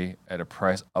property at a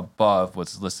price above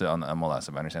what's listed on the MLS,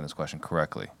 if I understand this question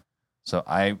correctly. So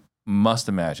I must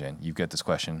imagine you've gotten this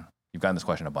question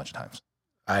a bunch of times.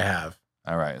 I have.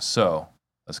 All right, so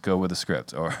let's go with the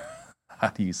script, or how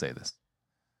do you say this?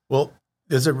 Well,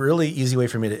 there's a really easy way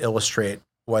for me to illustrate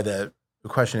why the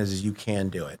question is you can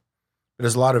do it. But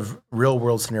there's a lot of real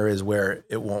world scenarios where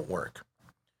it won't work.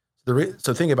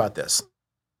 So think about this.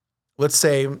 Let's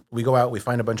say we go out, we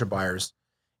find a bunch of buyers,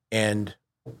 and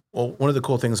one of the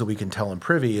cool things that we can tell in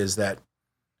Privy is that,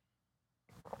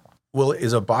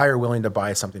 is a buyer willing to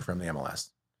buy something from the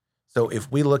MLS? So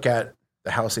if we look at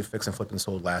the house they fixed and flipped and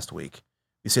sold last week,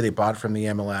 you see they bought from the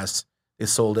MLS, they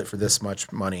sold it for this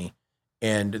much money,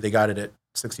 and they got it at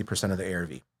 60% of the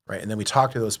ARV, right? And then we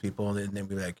talk to those people, and then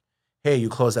we're like, hey, you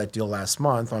closed that deal last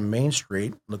month on Main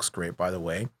Street. Looks great, by the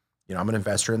way. You know, I'm an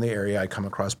investor in the area. I come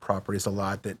across properties a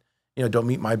lot that, you know, don't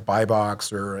meet my buy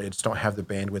box, or I just don't have the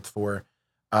bandwidth for.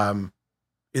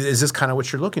 Is this kind of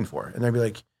what you're looking for? And they'd be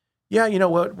like, yeah, you know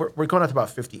what? We're going up to about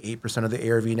 58% of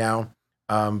the ARV now.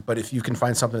 But if you can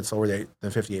find something that's lower than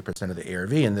 58% of the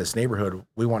ARV in this neighborhood,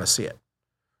 we want to see it.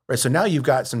 Right. So now you've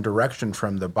got some direction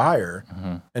from the buyer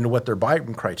and what their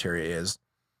buying criteria is.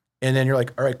 And then you're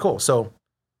like, all right, cool. So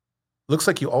looks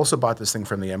like you also bought this thing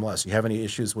from the MLS. You have any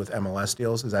issues with MLS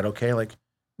deals? Is that okay? Like,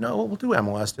 no, we'll do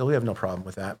MLS deal. We have no problem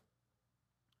with that.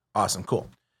 Awesome. Cool.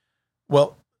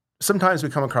 Well, sometimes we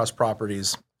come across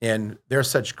properties and they're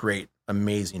such great,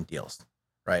 amazing deals,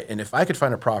 right? And if I could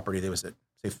find a property that was at,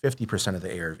 say, 50% of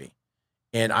the ARV,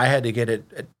 and I had to get it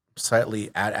at slightly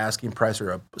at asking price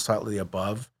or slightly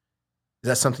above, is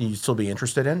that something you'd still be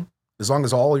interested in? As long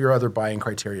as all your other buying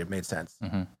criteria made sense.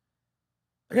 They're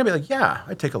going to be like, yeah,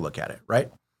 I'd take a look at it,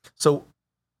 right? So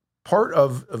part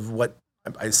of what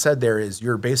I said there is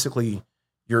you're basically,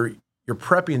 you're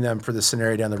prepping them for the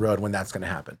scenario down the road when that's going to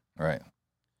happen. Right.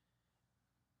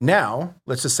 Now,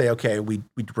 let's just say, okay, we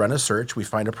run a search, we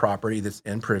find a property that's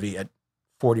in Privy at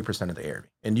 40% of the ARV.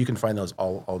 And you can find those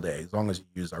all day as long as you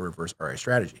use our reverse RI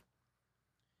strategy.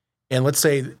 And let's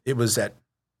say it was at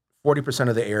 40%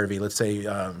 of the ARV. Let's say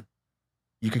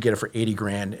you could get it for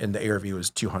 $80,000 and the ARV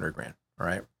was $200,000. All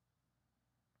right.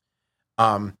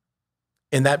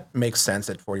 And that makes sense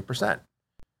at 40%.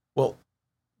 Well,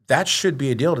 that should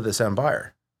be a deal to this end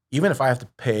buyer. Even if I have to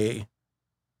pay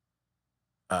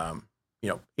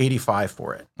 $85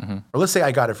 for it. Or let's say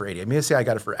I got it for 80. I mean, let's say I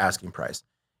got it for asking price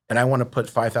and I want to put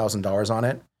 $5,000 on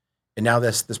it. And now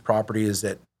this property is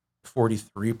at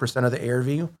 43% of the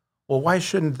ARV. Well, why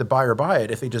shouldn't the buyer buy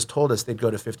it if they just told us they'd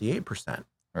go to 58%?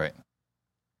 Right.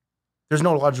 There's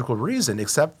no logical reason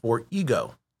except for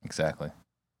ego. Exactly.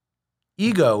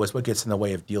 Ego is what gets in the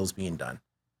way of deals being done.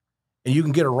 And you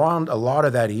can get around a lot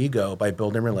of that ego by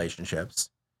building relationships,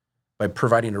 by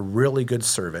providing a really good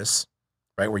service,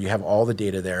 right? Where you have all the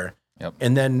data there. Yep.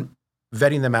 And then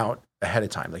vetting them out ahead of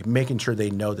time, like making sure they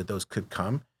know that those could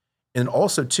come. And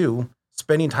also too,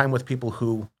 spending time with people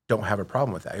who don't have a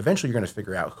problem with that. Eventually you're going to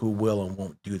figure out who will and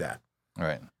won't do that.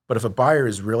 Right. But if a buyer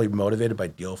is really motivated by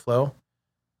deal flow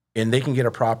and they can get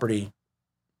a property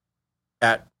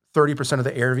at 30% of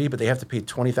the ARV, but they have to pay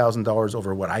 $20,000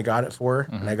 over what I got it for,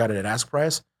 and I got it at ask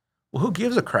price, well, who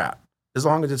gives a crap? As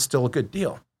long as it's still a good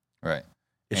deal. Right.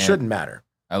 It shouldn't matter.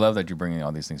 I love that you're bringing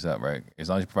all these things up, right? As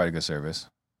long as you provide a good service,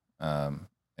 and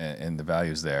the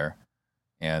value's there,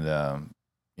 and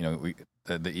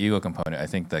the ego component. I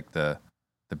think like the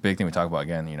big thing we talk about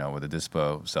again, with the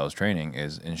Dispo sales training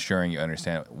is ensuring you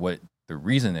understand what the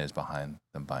reason is behind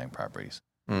them buying properties.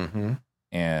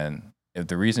 And if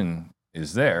the reason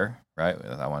is there, right?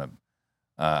 I want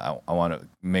to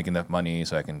make enough money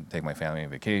so I can take my family on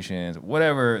vacations,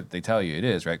 whatever they tell you it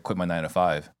is, right? Quit my 9 to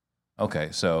 5. Okay,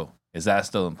 so is that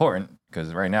still important?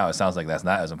 Because right now it sounds like that's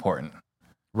not as important,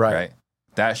 right?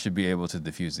 That should be able to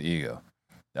diffuse the ego.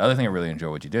 The other thing I really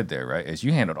enjoy what you did there, right, is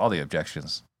you handled all the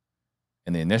objections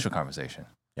in the initial conversation.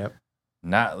 Yep.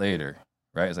 Not later,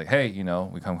 right? It's like, hey,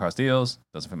 we come across deals,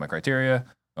 doesn't fit my criteria.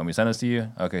 Want me to send this to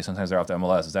you? Okay, sometimes they're off the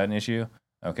MLS. Is that an issue?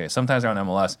 Okay, sometimes they're on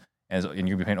MLS and you're going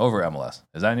to be paying over MLS.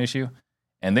 Is that an issue?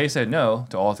 And they said no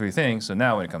to all three things. So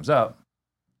now when it comes up,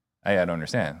 I don't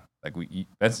understand. Like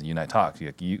Benson, you and I talked.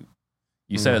 You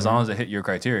said as long as it hit your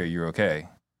criteria, you're okay.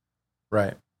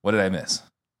 Right. What did I miss?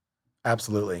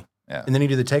 Absolutely. Yeah. And then you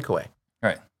do the takeaway.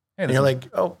 Right. Hey, and you're like,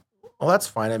 oh, well, that's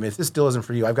fine. I mean, if this deal isn't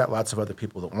for you, I've got lots of other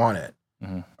people that want it.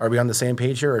 Are we on the same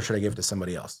page here or should I give it to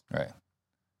somebody else? Right.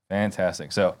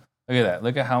 Fantastic. So look at that.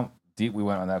 Look at how deep we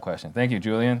went on that question. Thank you,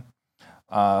 Julian.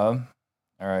 All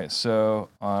right. So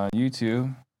on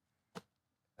YouTube,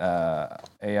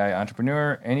 AI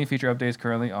Entrepreneur, any feature updates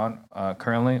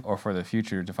currently or for the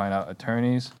future to find out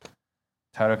attorneys,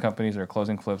 title companies are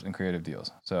closing flips and creative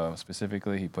deals. So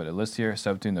specifically, he put a list here: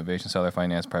 Subtune, Novation, Seller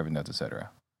Finance, Private Notes,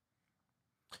 etc.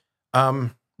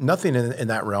 Nothing in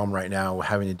that realm right now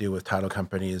having to do with title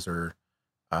companies or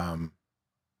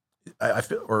I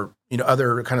feel, or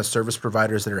other kind of service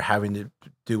providers that are having to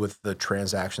do with the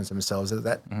transactions themselves.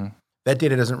 That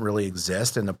data doesn't really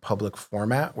exist in a public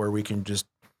format where we can just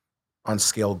on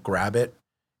scale grab it.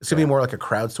 It's gonna be more like a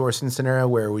crowdsourcing scenario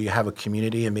where we have a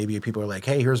community and maybe people are like,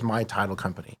 hey, here's my title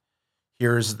company,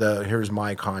 here's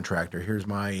my contractor, here's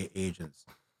my agents.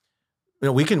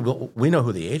 We know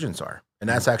who the agents are, and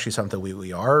that's actually something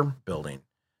we are building,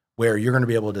 where you're going to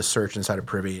be able to search inside of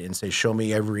Privy and say, show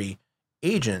me every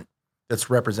agent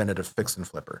that's represented a fix and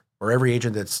flipper, or every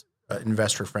agent that's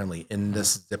investor friendly in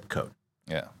this zip code.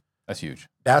 Yeah, that's huge.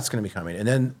 That's going to be coming. And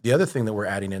then the other thing that we're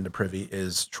adding into Privy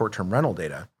is short-term rental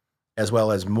data, as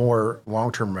well as more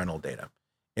long-term rental data.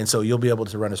 And so you'll be able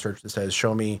to run a search that says,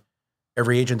 show me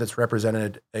every agent that's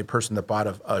represented a person that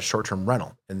bought a short-term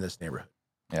rental in this neighborhood.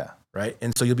 Yeah. Right.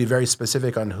 And so you'll be very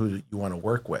specific on who you want to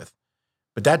work with.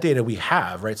 But that data we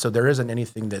have, right? So there isn't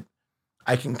anything that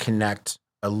I can connect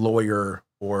a lawyer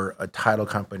or a title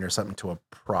company or something to a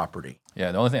property.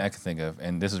 Yeah. The only thing I can think of,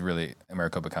 and this is really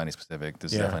Maricopa County specific,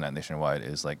 this is definitely not nationwide,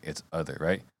 is like it's other,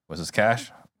 right? Was this cash,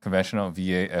 conventional,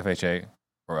 VA, FHA,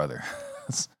 or other?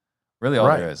 That's really all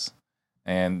there is.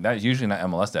 And that's usually not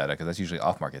MLS data because that's usually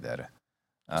off-market data.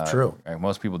 True. Right?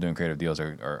 Most people doing creative deals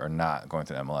are not going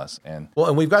to MLS. And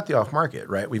we've got the off market,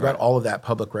 right? We've got all of that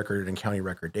public record and county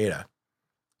record data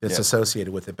that's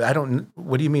associated with it. But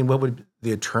what do you mean? What would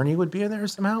the attorney would be in there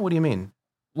somehow? What do you mean?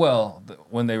 Well,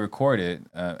 when they record it,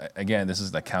 again, this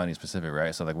is like county specific,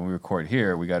 right? So like when we record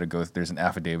here, we got to go, there's an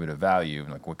affidavit of value.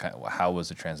 Like how was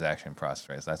the transaction process,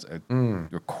 right? So that's a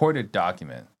recorded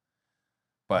document,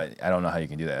 but I don't know how you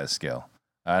can do that at scale.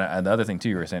 And the other thing, too,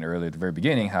 you were saying earlier at the very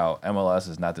beginning, how MLS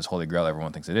is not this holy grail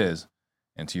everyone thinks it is.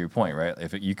 And to your point, right,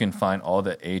 if you can find all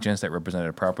the agents that represented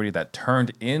a property that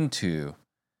turned into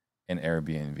an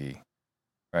Airbnb,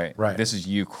 right? Right. This is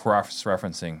you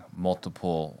cross-referencing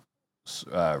multiple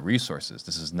resources.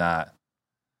 This is not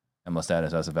MLS data.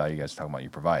 That's the value you guys are talking about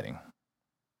you providing.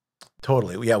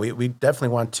 Totally. Yeah, we definitely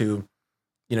want to,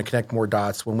 connect more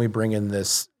dots when we bring in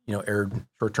this,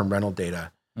 short-term rental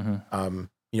data.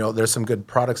 There's some good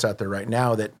products out there right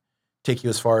now that take you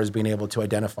as far as being able to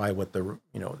identify what the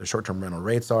short-term rental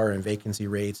rates are and vacancy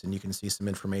rates, and you can see some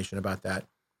information about that.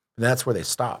 And that's where they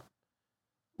stop.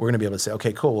 We're going to be able to say,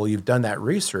 okay, cool. Well, you've done that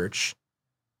research.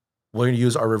 We're going to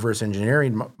use our reverse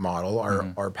engineering model,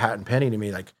 our patent pending to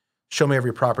me, like, show me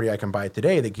every property I can buy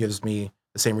today that gives me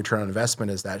the same return on investment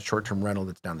as that short-term rental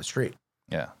that's down the street.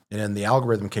 Yeah. And then the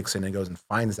algorithm kicks in and goes and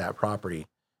finds that property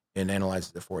and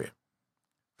analyzes it for you.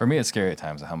 For me, it's scary at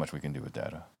times how much we can do with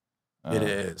data. It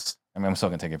is. I mean, I'm still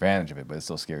going to take advantage of it, but it's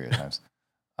still scary at times.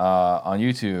 On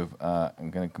YouTube, I'm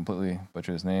going to completely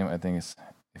butcher his name. I think it's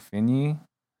Ifini.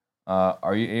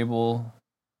 Are you able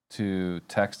to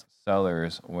text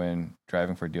sellers when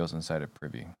driving for deals inside of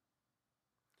Privy?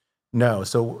 No.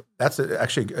 So that's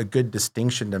actually a good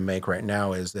distinction to make right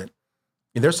now, is that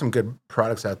there's some good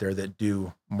products out there that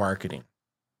do marketing.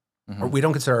 Mm-hmm. Or we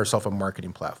don't consider ourselves a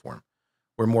marketing platform.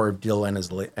 We're more of deal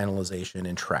analyzation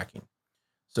and tracking.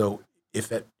 So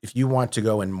if you want to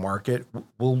go and market,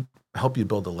 we'll help you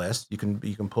build a list. You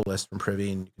can pull lists from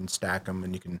Privy and you can stack them,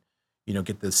 and you can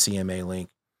get the CMA link.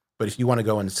 But if you want to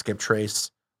go and skip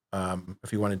trace,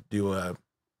 if you want to do a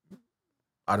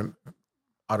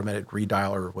automatic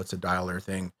redial, or what's a dialer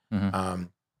thing,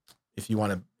 if you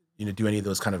want to do any of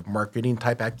those kind of marketing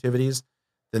type activities,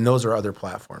 then those are other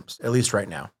platforms, at least right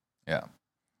now. Yeah.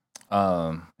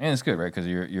 And it's good, right? Because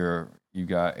you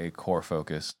got a core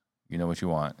focus. You know what you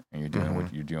want, and you're doing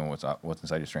what you're doing. What's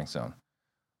inside your strength zone.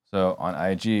 So on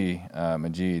IG,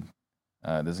 Majid,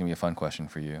 this is gonna be a fun question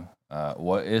for you.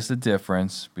 What is the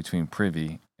difference between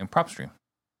Privy and PropStream?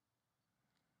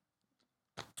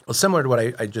 Well, similar to what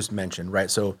I just mentioned, right?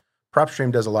 So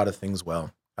PropStream does a lot of things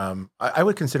well. I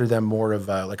would consider them more of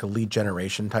like a lead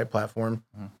generation type platform,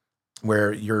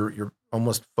 where you're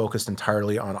almost focused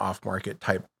entirely on off-market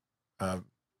type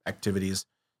activities.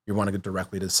 You want to go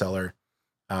directly to the seller.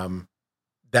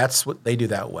 That's what they do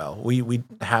that well. We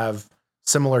have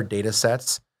similar data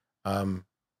sets.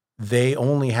 They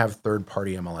only have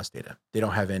third-party MLS data. They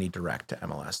don't have any direct to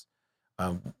MLS.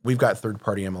 We've got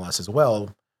third-party MLS as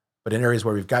well, but in areas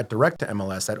where we've got direct to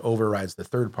MLS, that overrides the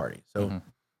third party. So,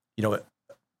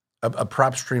 a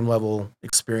PropStream level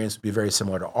experience would be very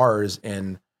similar to ours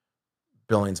in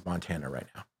Billings, Montana right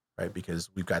now, right? Because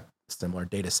we've got similar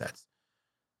data sets.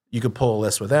 You could pull a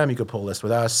list with them. You could pull a list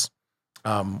with us.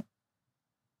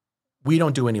 We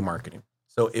don't do any marketing.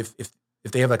 So if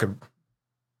they have like a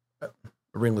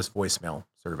ringless voicemail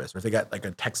service, or if they got like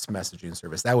a text messaging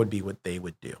service, that would be what they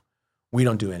would do. We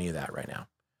don't do any of that right now.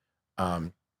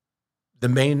 The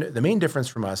main difference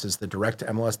from us is the direct to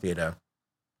MLS data,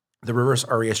 the reverse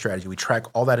REA strategy. We track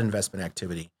all that investment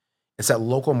activity. It's that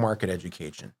local market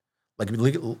education, like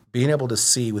being able to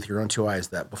see with your own two eyes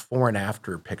that before and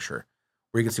after picture,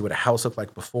 where you can see what a house looked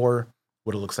like before,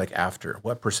 what it looks like after,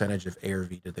 what percentage of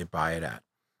ARV did they buy it at,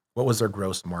 what was their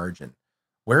gross margin,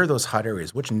 where are those hot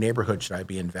areas, which neighborhood should I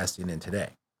be investing in today?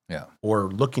 Yeah. Or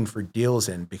looking for deals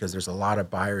in, because there's a lot of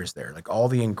buyers there. Like, all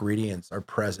the ingredients are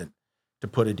present to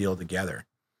put a deal together.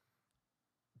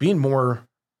 Being more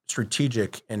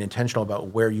strategic and intentional about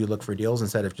where you look for deals,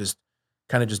 instead of just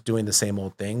doing the same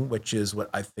old thing, which is what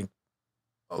I think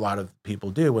a lot of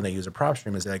people do when they use a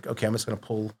PropStream, is like, okay, I'm just going to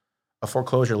pull a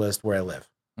foreclosure list where I live,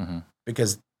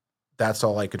 because that's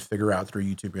all I could figure out through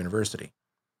YouTube University.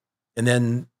 And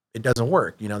then it doesn't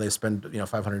work. They spend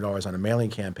 $500 on a mailing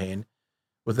campaign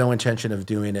with no intention of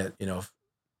doing it,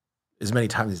 as many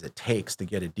times as it takes to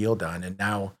get a deal done. And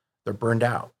now they're burned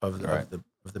out of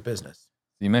the business.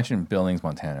 You mentioned Billings,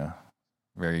 Montana,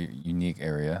 very unique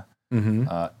area.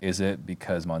 Is it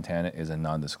because Montana is a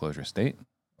non-disclosure state,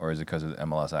 or is it because of the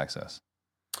MLS access?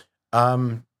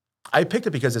 I picked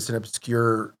it because it's an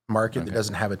obscure market that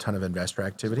doesn't have a ton of investor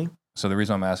activity. So the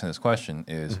reason I'm asking this question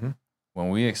is when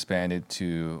we expanded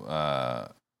to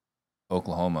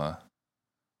Oklahoma,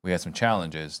 we had some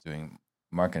challenges doing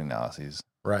market analyses,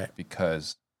 right?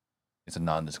 Because it's a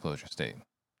non-disclosure state.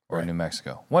 Or New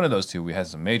Mexico. One of those two, we had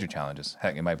some major challenges.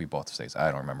 Heck, it might be both states.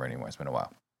 I don't remember anymore. It's been a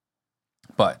while.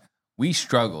 But we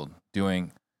struggled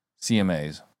doing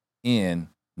CMAs in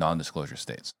non-disclosure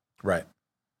states. Right.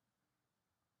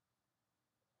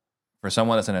 For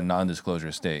someone that's in a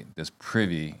non-disclosure state, does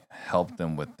Privy help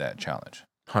them with that challenge?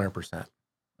 100%.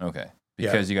 Okay.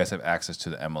 Because you guys have access to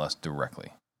the MLS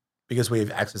directly. Because we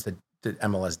have access to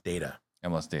MLS data.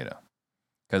 MLS data.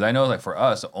 Because I know, like, for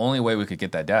us, the only way we could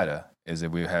get that data is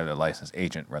if we had a licensed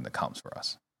agent run the comps for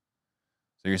us.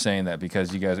 So you're saying that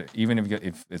because you guys, even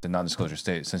if it's a non-disclosure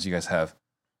state, since you guys have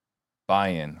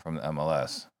buy-in from the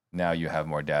MLS, now you have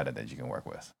more data that you can work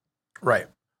with. Right.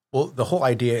 Well, the whole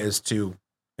idea is to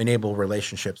enable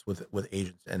relationships with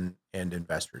agents and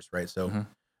investors, right? So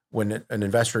when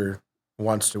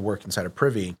wants to work inside of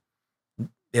Privy,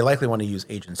 they likely want to use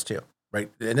agents too,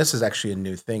 right? And this is actually a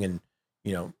new thing. And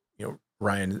you know,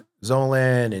 Ryan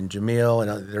Zolan and Jamil,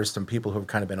 and there's some people who have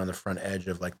kind of been on the front edge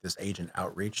of like this agent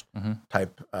outreach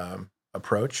type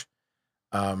approach,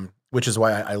 which is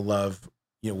why I love,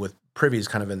 with Privy's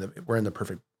kind of we're in the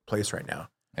perfect place right now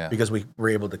because we're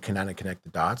able to connect the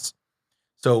dots.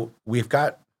 So we've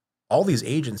got all these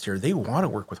agents here. They want to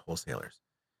work with wholesalers.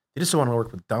 They just don't want to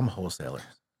work with dumb wholesalers.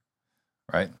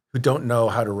 Right. Who don't know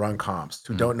how to run comps,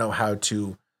 who don't know how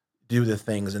to do the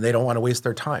things, and they don't want to waste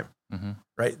their time.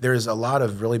 Right. There's a lot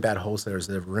of really bad wholesalers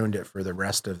that have ruined it for the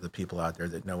rest of the people out there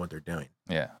that know what they're doing.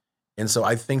 Yeah. And so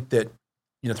I think that,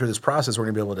 through this process, we're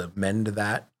going to be able to mend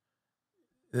that,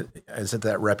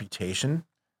 that reputation.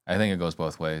 I think it goes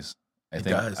both ways. I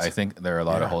think there are a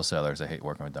lot of wholesalers that hate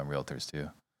working with dumb realtors too.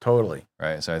 Totally.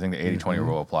 Right. So I think the 80-20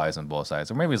 rule applies on both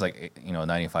sides. Or maybe it's like,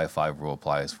 95-5 rule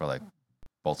applies for like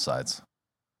both sides.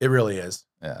 It really is.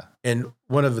 Yeah. And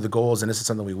one of the goals, and this is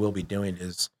something we will be doing,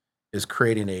 is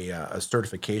creating a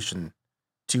certification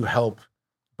to help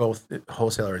both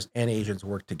wholesalers and agents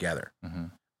work together.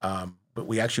 But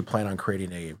we actually plan on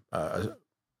creating a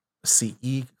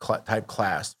CE type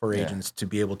class for agents to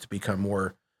be able to become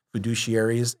more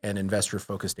fiduciaries and investor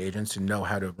focused agents who know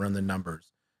how to run the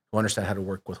numbers, who understand how to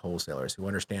work with wholesalers, who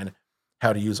understand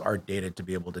how to use our data to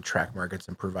be able to track markets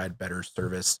and provide better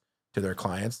service to their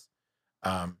clients.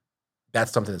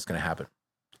 That's something that's going to happen.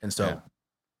 And so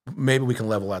maybe we can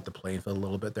level out the playing field a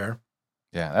little bit there.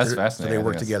 Yeah, that's fascinating. So they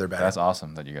work together better. That's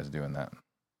awesome that you guys are doing that.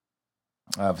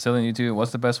 Vasily and you,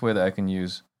 what's the best way that I can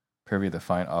use Privy to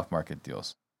find off-market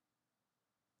deals?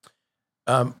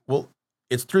 Well,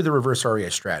 it's through the reverse REI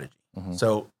strategy.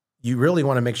 So you really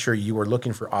want to make sure you are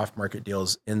looking for off-market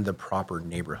deals in the proper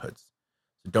neighborhoods.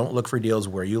 So don't look for deals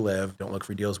where you live. Don't look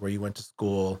for deals where you went to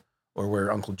school or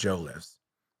where Uncle Joe lives.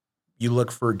 You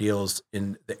look for deals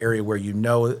in the area where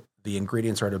the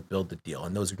ingredients are to build the deal.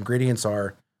 And those ingredients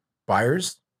are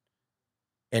buyers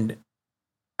and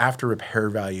after repair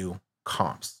value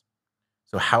comps.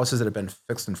 So houses that have been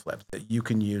fixed and flipped that you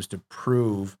can use to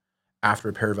prove after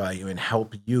repair value and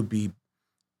help you be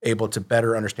able to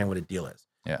better understand what a deal is.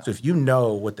 Yeah. So if you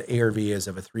know what the ARV is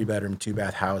of a 3-bedroom,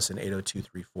 2-bath house in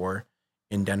 80234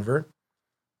 in Denver,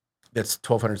 that's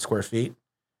 1,200 square feet.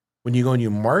 When you go and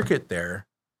you market there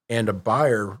and a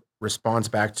buyer responds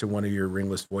back to one of your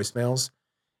ringless voicemails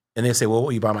and they say, well, what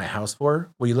will you buy my house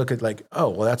for? Well, you look at like, oh,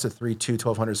 well, that's a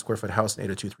 1,200 square foot house in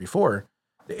 80234.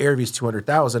 The ARV is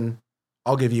 200,000.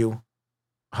 I'll give you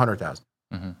 100,000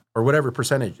 or whatever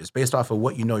percentage is based off of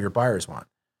what your buyers want.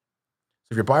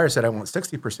 So if your buyer said, I want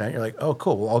 60%, you're like, oh,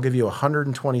 cool. Well, I'll give you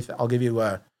 120. I'll give you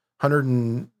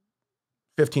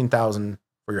 115,000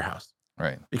 for your house.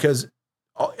 Right. Because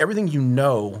everything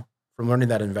from learning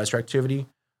that investor activity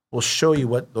will show you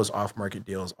what those off-market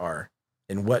deals are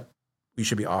and what we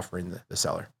should be offering the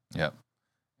seller. Yep.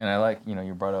 And I like,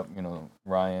 you brought up,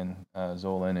 Ryan,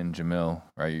 Zolan, and Jamil,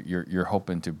 right? You're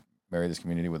hoping to marry this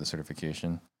community with a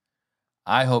certification.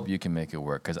 I hope you can make it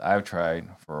work because I've tried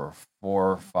for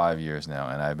 4 or 5 years now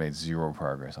and I've made zero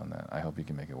progress on that. I hope you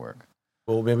can make it work.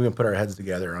 Well, maybe we can put our heads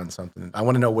together on something. I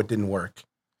want to know what didn't work.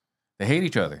 They hate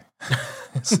each other.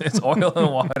 it's oil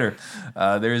and water.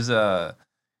 There's I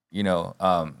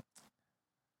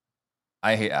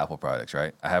hate Apple products,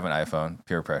 right? I have an iPhone,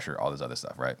 peer pressure, all this other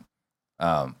stuff, right?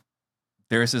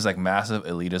 There's this like massive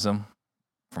elitism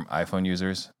from iPhone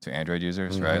users to Android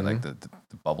users, right? Like the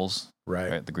bubbles,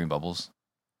 right? The green bubbles.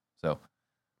 So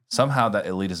somehow that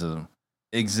elitism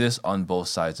exists on both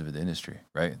sides of the industry,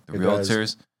 right? The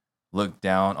realtors look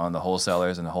down on the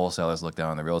wholesalers and the wholesalers look down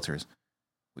on the realtors.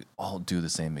 We all do the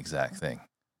same exact thing.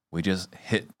 We just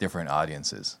hit different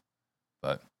audiences.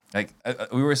 But like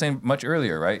we were saying much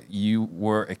earlier, right? You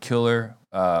were a killer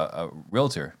a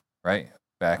realtor, right?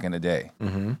 Back in the day.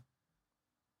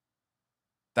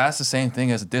 That's the same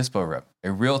thing as a dispo rep.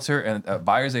 A realtor and a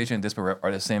buyer's agent and dispo rep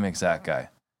are the same exact guy.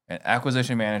 An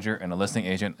acquisition manager and a listing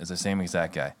agent is the same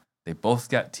exact guy. They both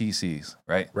got TCs,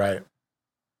 right? Right.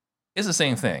 It's the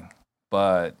same thing,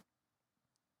 but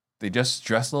they just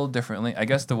dress a little differently. I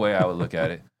guess the way I would look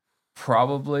at it,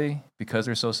 probably because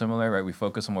they're so similar, right? We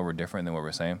focus on what we're different than what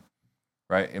we're saying,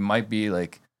 right? It might be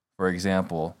like, for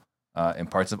example, in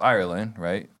parts of Ireland,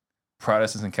 right?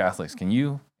 Protestants and Catholics. Can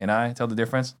you and I tell the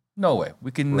difference? No way.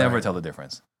 We can never tell the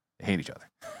difference. They hate each other,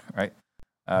 right?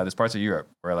 There's parts of Europe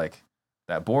where like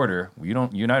that border, you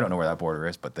and I don't know where that border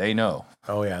is, but they know.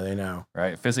 Oh yeah, they know.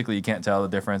 Right? Physically, you can't tell the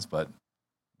difference, but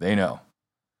they know.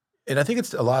 And I think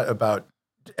it's a lot about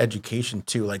education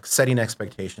too, like setting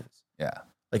expectations. Yeah.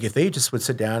 Like if they just would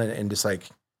sit down and just like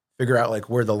figure out like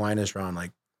where the line is drawn,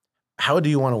 like how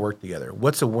do you want to work together?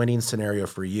 What's a winning scenario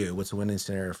for you? What's a winning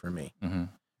scenario for me? Mm-hmm.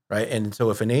 Right. And so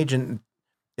if an agent,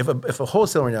 if a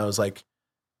wholesaler knows, like,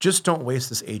 just don't waste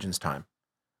this agent's time.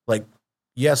 Like,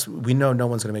 yes, we know no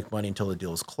one's going to make money until the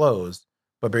deal is closed,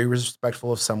 but be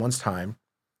respectful of someone's time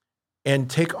and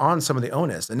take on some of the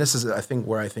onus. And this is, I think,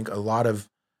 where I think a lot of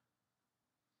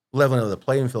leveling of the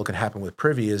playing field can happen with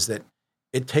Privy is that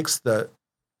it takes the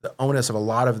onus of a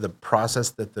lot of the process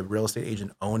that the real estate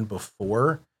agent owned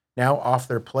before now off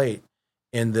their plate.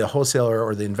 And the wholesaler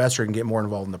or the investor can get more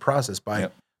involved in the process by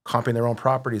comping their own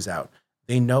properties out.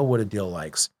 They know what a deal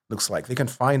looks like. They can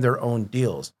find their own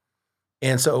deals.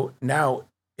 And so now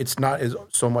it's not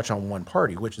so much on one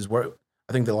party, which is where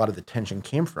I think that a lot of the tension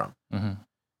came from. Mm-hmm.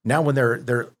 Now when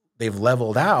they've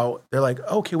leveled out, they're like,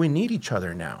 okay, we need each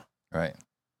other now. Right.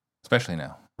 Especially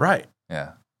now. Right.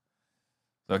 Yeah.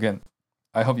 So again,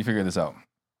 I hope you figure this out.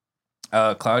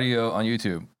 Claudio on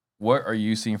YouTube, what are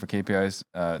you seeing for KPIs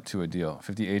to a deal?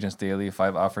 50 agents daily,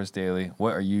 5 offers daily.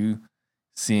 What are you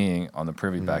seeing on the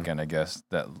Privy backend, I guess,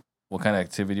 what kind of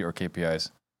activity or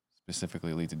KPIs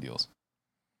specifically lead to deals?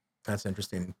 That's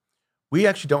interesting. We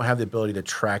actually don't have the ability to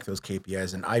track those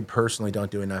KPIs, and I personally don't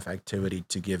do enough activity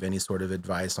to give any sort of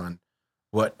advice on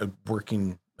what a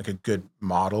good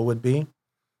model would be.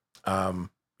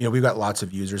 We've got lots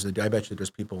of users. I bet you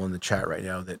there's people in the chat right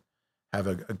now that have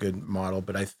a good model,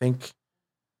 but I think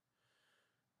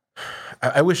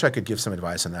I wish I could give some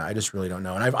advice on that. I just really don't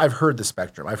know. And I've heard the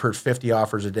spectrum. I've heard 50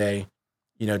 offers a day,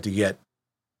 to get,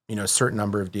 a certain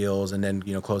number of deals and then,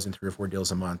 closing 3 or 4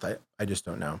 deals a month. I just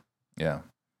don't know. Yeah.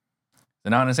 It's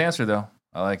an honest answer though.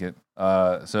 I like it.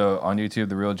 So on YouTube,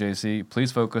 The Real JC,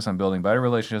 please focus on building better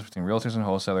relationships between realtors and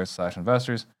wholesalers /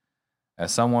 investors.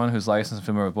 As someone who's licensed and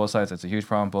familiar with both sides, it's a huge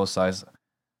problem. Both sides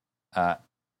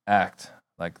act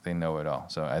like they know it all.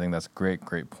 So I think that's a great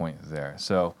point there.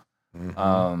 So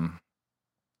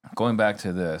going back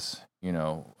to this,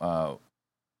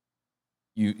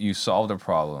 you solved a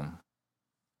problem,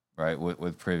 right,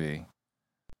 with Privy.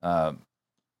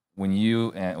 When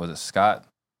you and was it Scott,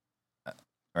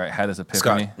 right, had this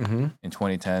epiphany in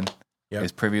 2010? Yep.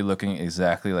 Is Privy looking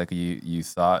exactly like you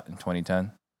thought in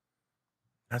 2010?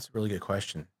 That's a really good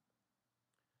question.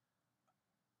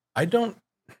 I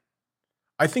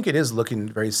think it is looking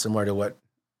very similar to what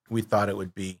we thought it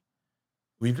would be.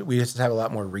 We just have a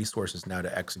lot more resources now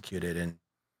to execute it, and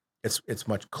it's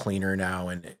much cleaner now.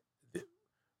 And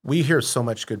we hear so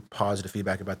much good positive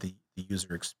feedback about the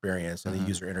user experience and the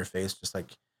user interface.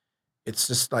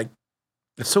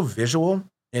 It's so visual,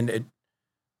 and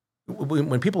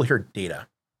when people hear data,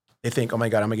 they think, "Oh my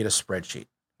God, I'm gonna get a spreadsheet."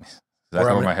 That's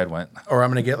where my head went. Or I'm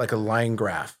going to get like a line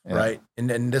graph, right?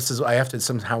 And I have to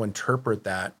somehow interpret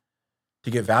that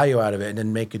to get value out of it, and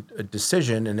then make a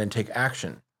decision, and then take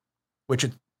action. Which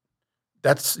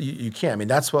you can't. I mean,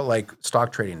 that's what like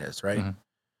stock trading is, right? Mm-hmm.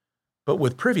 But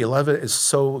with Privy, a lot of it is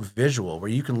so visual, where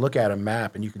you can look at a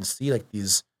map and you can see like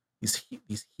these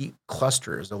heat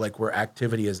clusters of like where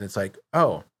activity is, and it's like,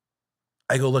 oh,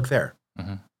 I go look there,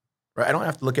 right? I don't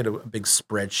have to look at a big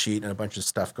spreadsheet and a bunch of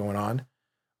stuff going on.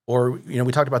 Or,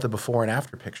 we talked about the before and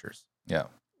after pictures. Yeah.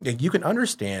 You can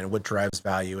understand what drives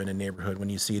value in a neighborhood when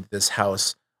you see this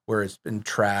house where it's been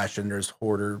trashed and there's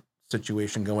hoarder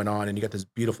situation going on, and you got this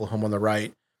beautiful home on the right.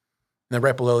 And then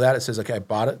right below that, it says, okay, I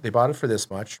bought it. They bought it for this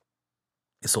much.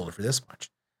 They sold it for this much.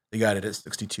 They got it at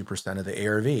 62% of the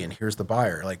ARV, and here's the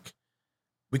buyer. Like,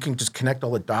 we can just connect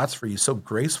all the dots for you so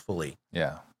gracefully.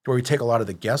 Yeah. Where we take a lot of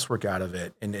the guesswork out of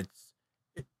it, and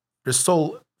there's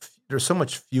so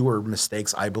much fewer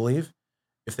mistakes, I believe,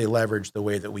 if they leverage the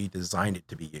way that we designed it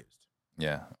to be used.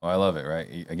 Yeah, well, I love it.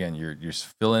 Right, again, you're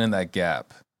filling in that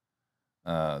gap.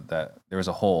 That there was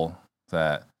a hole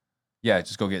that,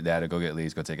 just go get data, go get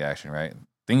leads, go take action. Right,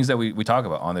 things that we talk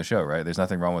about on the show. Right, there's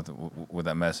nothing wrong with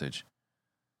that message.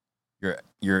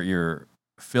 You're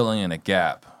filling in a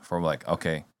gap for like,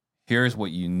 okay, here's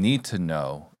what you need to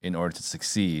know in order to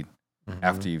succeed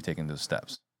after you've taken those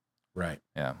steps. Right.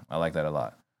 Yeah, I like that a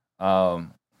lot.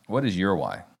 What is your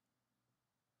why?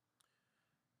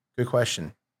 Good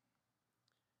question.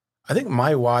 I think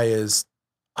my why is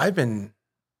I've been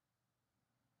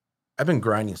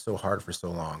grinding so hard for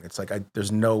so long. It's like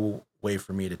there's no way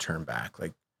for me to turn back.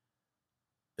 Like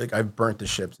I've burnt the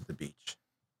ships at the beach.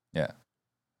 Yeah.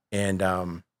 And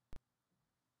I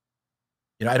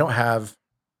don't have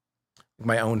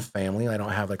my own family. I don't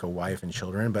have like a wife and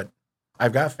children, but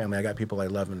I've got family. I got people I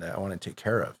love and that I want to take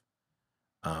care of.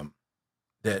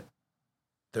 That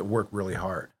work really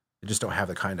hard. They just don't have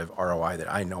the kind of ROI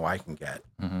that I know I can get.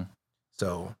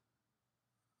 So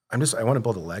I want to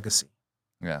build a legacy.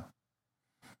 Yeah.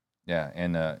 Yeah.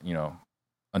 And,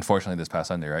 unfortunately, this past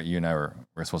Sunday, right? You and I were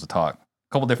supposed to talk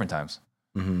a couple different times,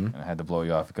 Mm-hmm. and I had to blow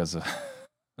you off because of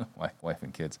wife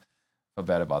and kids. Felt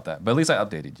bad about that, but at least I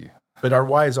updated you. But our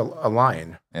whys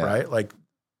align, Yeah. right? Like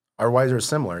our whys are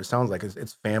similar. It sounds like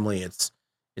it's family. It's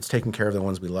taking care of the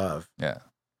ones we love. Yeah,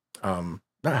 Not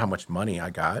how much money I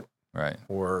got right.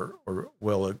 or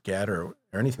will get or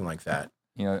anything like that.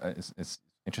 You know, it's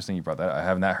interesting you brought that up. I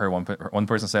have not heard one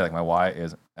person say like my why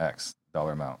is X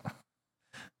dollar amount.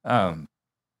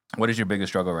 What is your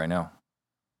biggest struggle right now?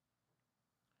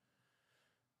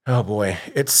 Oh boy,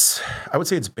 I would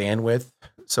say it's bandwidth.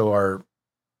 So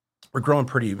we're growing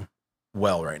pretty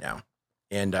well right now,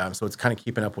 and so it's kind of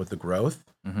keeping up with the growth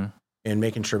Mm-hmm. and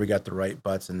making sure we got the right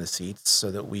butts in the seats so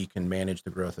that we can manage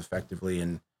the growth effectively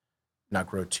and not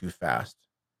grow too fast,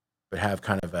 but have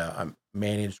kind of a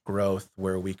managed growth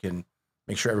where we can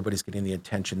make sure everybody's getting the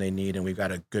attention they need and we've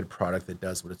got a good product that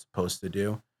does what it's supposed to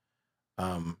do,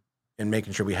 and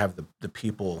making sure we have the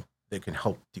people that can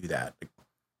help do that. Like,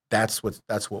 that's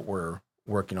what we're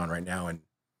working on right now. And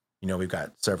we've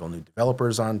got several new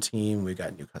developers on team. We've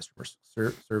got new customer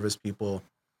service people.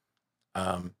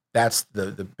 That's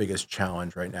the biggest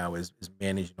challenge right now is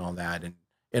managing all that.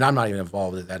 And I'm not even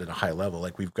involved in that at a high level.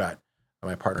 Like we've got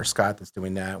my partner Scott that's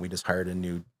doing that. We just hired a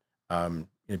new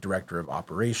director of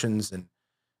operations, and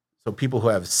so people who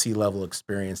have C-level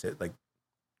experience at like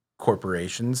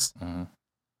corporations Mm-hmm.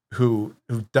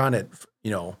 who've done it,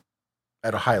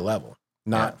 at a high level,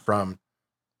 not from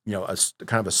a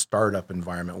kind of a startup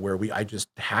environment where I just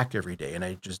hack every day and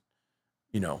I just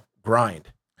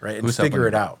grind, right, and figure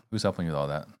it out. Who's helping you with all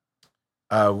that?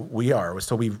 We are.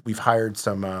 So we've hired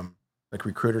some like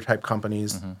recruiter type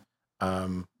companies.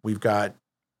 Mm-hmm. We've got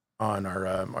on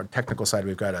our technical side,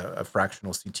 we've got a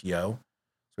fractional CTO.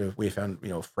 So we found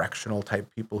fractional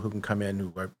type people who can come in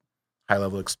who are high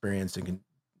level experience and can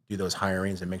do those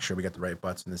hirings and make sure we get the right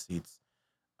butts in the seats.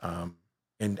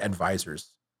 And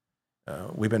advisors.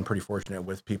 We've been pretty fortunate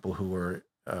with people who are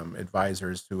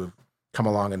advisors who have come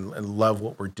along and love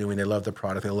what we're doing. They love the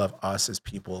product. They love us as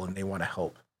people, and they want to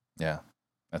help. Yeah,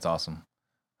 that's awesome.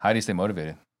 How do you stay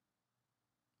motivated?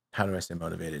 How do I stay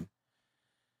motivated?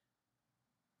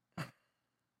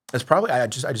 It's probably I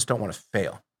just don't want to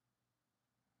fail.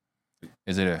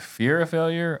 Is it a fear of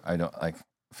failure? I don't like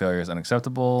failure is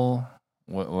unacceptable.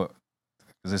 What?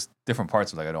 Because there's different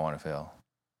parts of like I don't want to fail.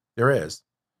 There is.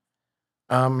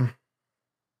 I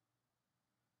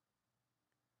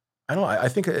don't know. I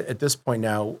think at this point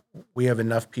now we have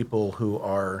enough people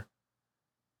who've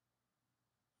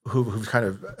kind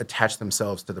of attached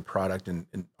themselves to the product and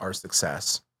our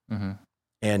success. Mm-hmm.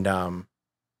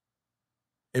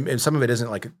 And some of it isn't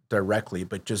like directly,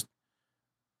 but just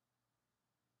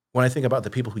when I think about the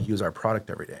people who use our product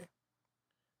every day,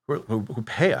 who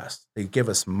pay us, they give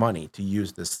us money to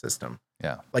use this system.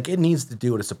 Yeah. Like it needs to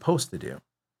do what it's supposed to do.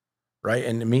 Right.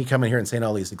 And me coming here and saying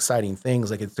all these exciting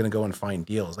things, like it's going to go and find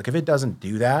deals. Like if it doesn't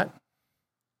do that,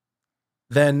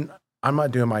 then I'm not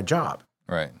doing my job.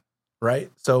 Right. Right.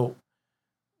 So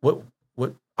what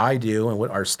I do and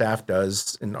what our staff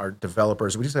does and our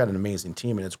developers, we just got an amazing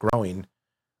team and it's growing.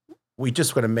 We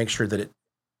just got to make sure that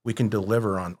we can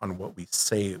deliver on what we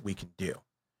say we can do.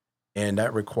 And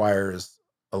that requires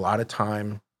a lot of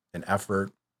time and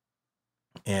effort.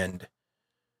 And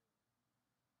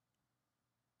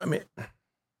I mean,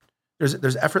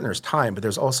 there's effort and there's time, but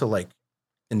there's also like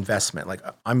investment. Like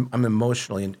I'm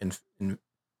emotionally and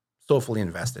soulfully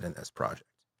invested in this project.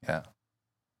 Yeah.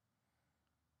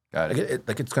 Got it.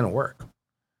 Like it's going to work.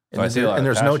 So I see a lot and of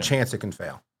there's no passion. chance it can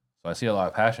fail. So I see a lot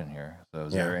of passion here. So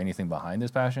is there anything behind this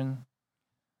passion?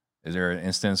 Is there an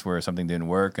instance where something didn't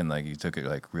work and like you took it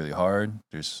like really hard?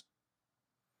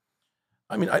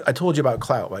 I mean, I told you about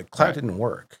Clout. Like Clout didn't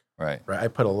work. Right. I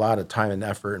put a lot of time and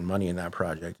effort and money in that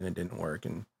project and it didn't work.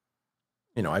 And,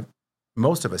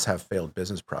 most of us have failed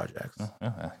business projects.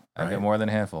 I get more than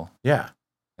a handful. Yeah.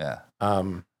 Yeah. I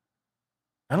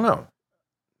don't know.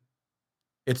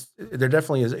 There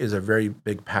definitely is a very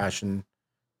big passion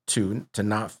to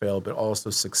not fail, but also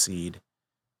succeed.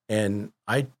 And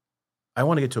I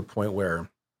want to get to a point where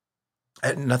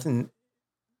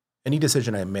any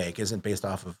decision I make isn't based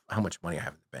off of how much money I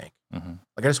have in the bank. Mm-hmm.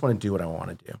 Like I just want to do what I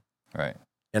want to do. Right.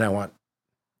 And I want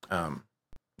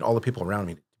all the people around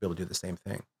me to be able to do the same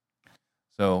thing.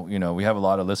 So, we have a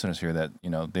lot of listeners here that,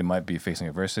 they might be facing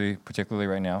adversity, particularly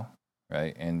right now,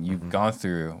 right? And you've gone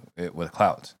through it with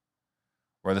Clout.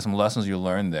 Were there some lessons you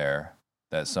learned there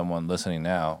that someone listening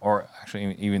now, or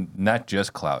actually even not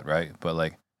just Clout, right? But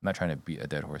like, I'm not trying to beat a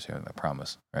dead horse here, I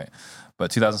promise, right? But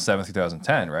 2007,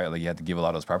 2010, right? Like you had to give a lot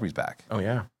of those properties back. Oh,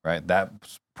 yeah. Right?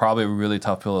 That's probably a really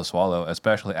tough pill to swallow,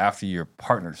 especially after your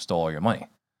partner stole all your money.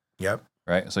 Yep.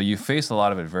 right? So you face a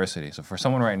lot of adversity. So for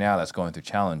someone right now that's going through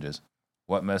challenges,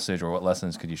 what message or what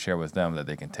lessons could you share with them that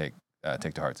they can take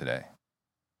to heart today?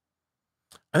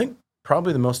 I think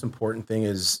probably the most important thing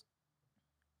is,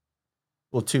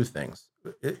 well, two things.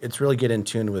 It's really get in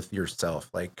tune with yourself,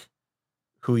 like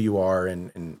who you are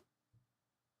and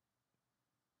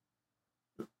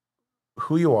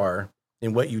who you are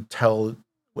and what you tell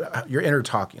your inner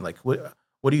talking. Like what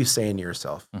are you saying to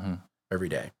yourself Mm-hmm. every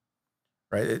day,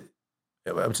 right?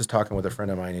 I was just talking with a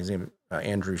friend of mine. His name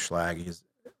Andrew Schlag. He's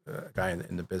a guy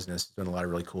in the business, doing a lot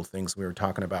of really cool things. We were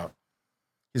talking about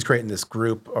he's creating this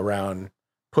group around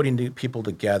putting people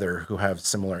together who have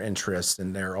similar interests,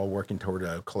 and they're all working toward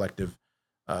a collective,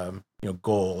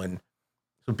 goal. And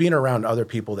so, being around other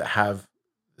people that have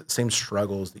the same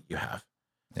struggles that you have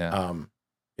Yeah.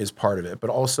 is part of it. But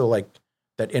also like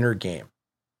that inner game,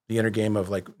 the inner game of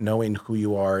like knowing who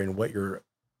you are and what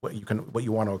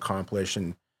you want to accomplish,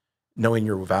 and knowing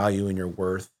your value and your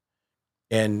worth,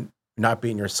 and not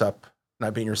beating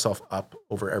yourself up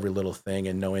over every little thing,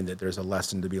 and knowing that there's a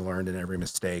lesson to be learned in every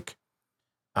mistake.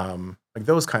 Like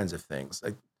those kinds of things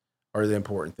like are the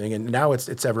important thing. And now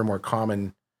it's ever more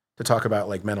common to talk about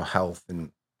like mental health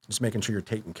and just making sure you're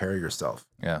taking care of yourself.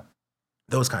 Yeah.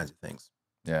 Those kinds of things.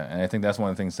 Yeah, and I think that's one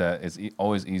of the things that is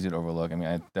always easy to overlook. I mean,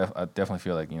 I definitely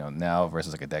feel like, now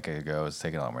versus like a decade ago, it's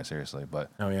taken a lot more seriously, but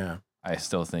Oh yeah. I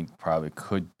still think probably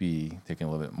could be taken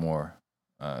a little bit more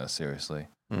seriously.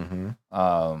 Mm-hmm.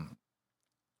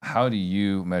 How do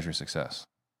you measure success?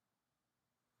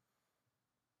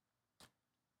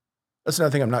 That's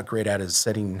another thing I'm not great at, is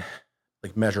setting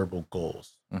like measurable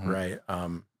goals. Mhm.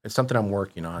 Right. It's something I'm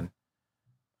working on.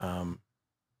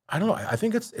 I don't know. I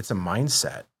think it's a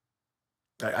mindset.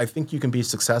 I think you can be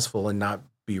successful and not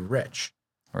be rich.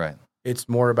 Right. It's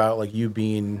more about like you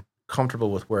being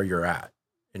comfortable with where you're at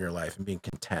in your life and being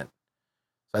content.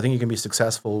 So I think you can be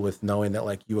successful with knowing that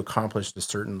like you accomplished a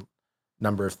certain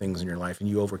number of things in your life and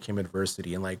you overcame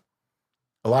adversity. And like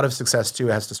a lot of success too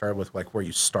has to start with like where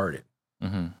you started,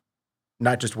 Mm-hmm.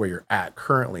 not just where you're at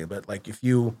currently, but like if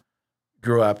you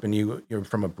grew up and you're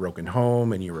from a broken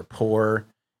home and you were poor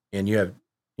and you have,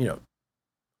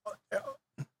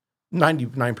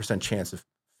 99% chance of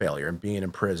failure and being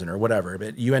in prison or whatever,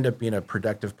 but you end up being a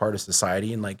productive part of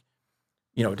society and like,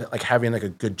 like having like a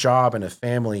good job and a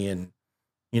family, and,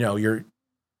 you're,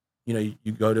 you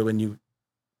go to and you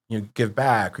give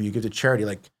back or you give to charity,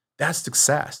 like that's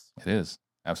success, It is.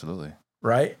 Absolutely.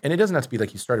 right? And it doesn't have to be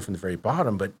like you started from the very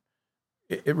bottom, but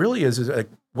it really is like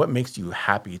what makes you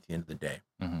happy at the end of the day.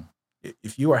 Mm-hmm.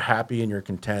 If you are happy and you're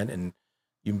content and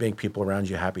you make people around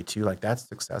you happy too, like that's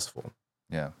successful.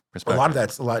 Yeah. A Perspective. lot of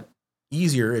that's a lot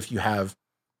easier if you have,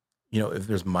 if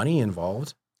there's money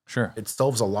involved, Sure. it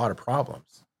solves a lot of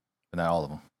problems. But not all of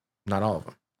them. Not all of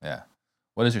them. Yeah.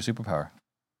 What is your superpower?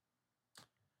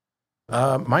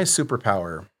 My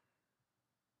superpower,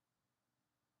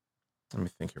 let me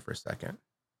think here for a second.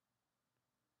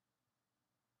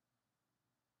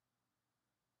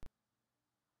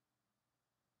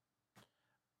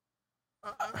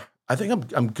 I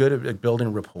think I'm good at like,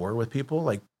 building rapport with people,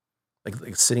 like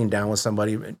sitting down with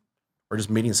somebody or just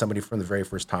meeting somebody from the very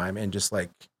first time and just like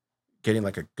getting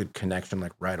like a good connection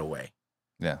like right away.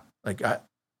 Yeah. Like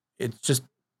it's just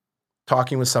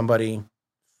talking with somebody,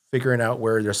 figuring out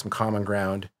where there's some common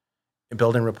ground, and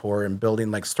building rapport and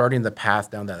building like starting the path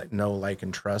down that like, know, like,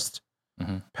 and trust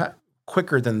Mhm.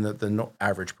 quicker than the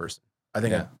average person. I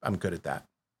think Yeah. I'm good at that.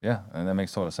 Yeah. And that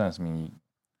makes total sense. I mean,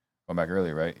 going back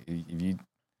earlier, right? If you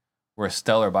were a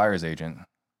stellar buyer's agent,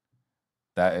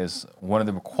 that is one of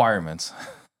the requirements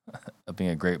of being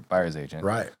a great buyer's agent.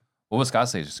 Right. What would Scott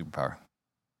say is your superpower?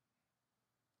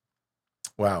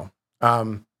 Wow.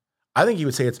 I think you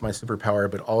would say it's my superpower,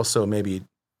 but also maybe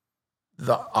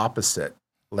the opposite.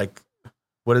 Like,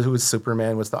 who's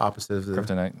Superman? What's the opposite of the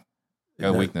Kryptonite?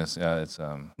 no, Weakness. Yeah, it's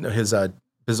no, his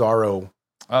Bizarro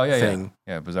oh yeah, thing.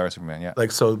 yeah. Bizarre Superman, yeah.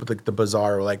 Like, so like the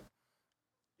Bizarro like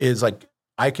is like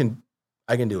I can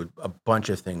do a bunch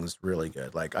of things really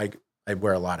good. Like I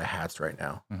wear a lot of hats right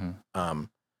now. Mm-hmm.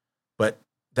 But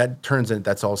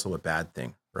that's also a bad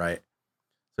thing, right?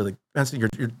 So like Benson,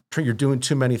 you're doing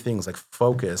too many things. Like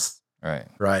focus,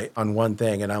 right, on one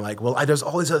thing. And I'm like, well, there's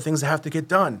all these other things that have to get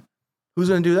done. Who's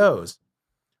going to do those,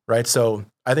 right? So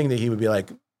I think that he would be like,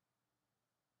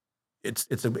 it's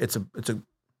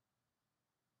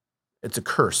a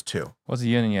curse too. What's the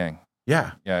yin and yang?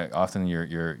 Yeah, Yeah, often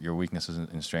your weaknesses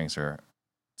and strengths are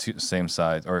same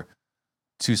sides or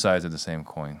two sides of the same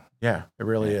coin. yeah, it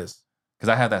really Yeah. is. Because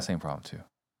I have that same problem too,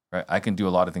 right? I can do a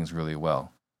lot of things really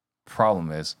well.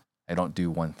 Problem is, I don't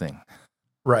do one thing.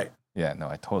 Right. Yeah, no,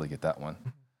 I totally get that one.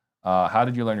 How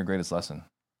did you learn your greatest lesson?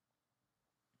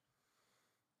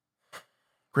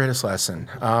 Greatest lesson.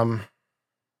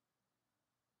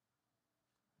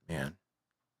 Man,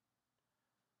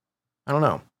 I don't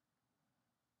know.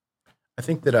 I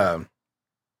think that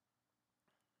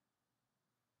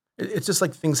it's just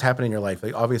like things happen in your life.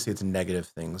 Like obviously, it's negative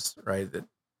things, right? That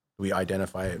we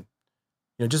identify.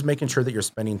 Just making sure that you're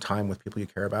spending time with people you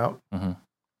care about. Mm-hmm.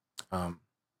 When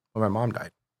my mom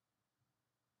died,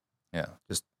 Yeah.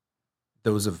 just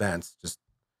those events, just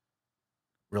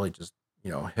really just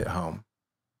hit home.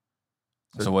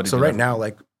 So what did So you right learn? now,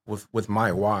 like with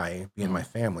my why being my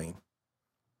family,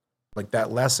 like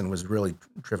that lesson was really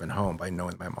driven home by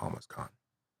knowing my mom was gone.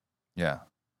 Yeah.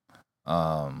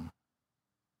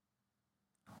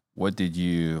 What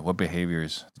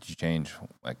behaviors did you change?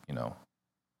 Like,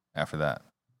 after that?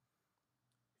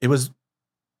 It was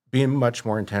being much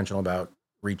more intentional about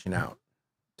reaching out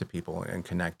to people and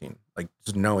connecting, like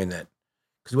just knowing that,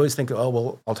 because we always think, oh,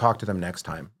 well, I'll talk to them next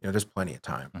time. There's plenty of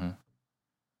time, Mhm.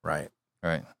 right?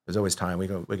 Right. There's always time. We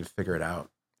could figure it out,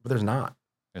 but there's not.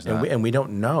 There's And not. we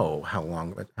don't know how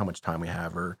much time we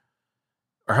have, or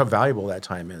how valuable that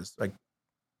time is. Like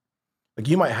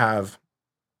you might have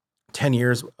 10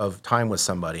 years of time with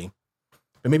somebody,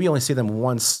 but maybe you only see them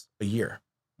once a year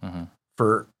Mhm.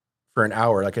 for an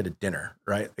hour, like at a dinner,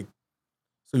 right? Like,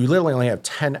 so you literally only have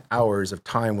 10 hours of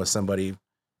time with somebody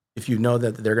if you know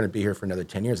that they're going to be here for another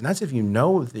 10 years. And that's if you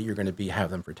know that you're going to have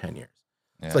them for 10 years.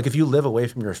 Yeah. It's like if you live away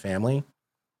from your family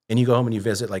and you go home and you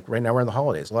visit, like right now we're in the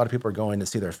holidays, a lot of people are going to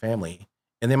see their family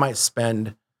and they might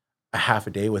spend a half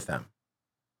a day with them.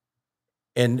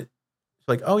 And it's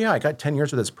like, oh yeah, I got 10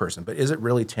 years with this person, but is it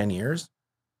really 10 years?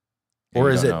 Yeah, Or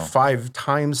you is don't it know. 5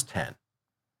 times 10?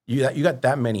 You got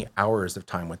that many hours of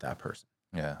time with that person.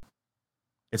 Yeah.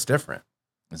 It's different.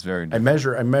 It's very different.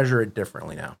 I measure it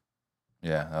differently now.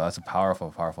 Yeah. No, that's a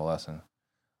powerful, powerful lesson.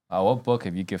 What book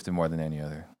have you gifted more than any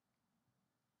other?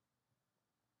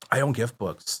 I don't gift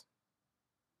books.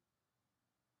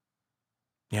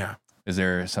 Yeah. Is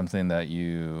there something that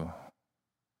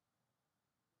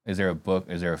is there a book?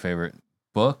 Is there a favorite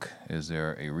book? Is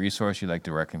there a resource you'd like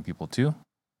to recommend people to?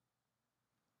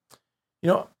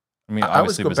 I mean, I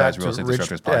always obviously, go besides back Real to Estate Rich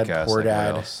Disruptors Dad, podcast, Poor like what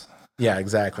Dad. else? Yeah,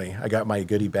 exactly. I got my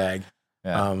goodie bag.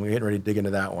 Yeah. We're getting ready to dig into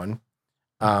that one.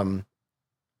 I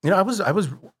was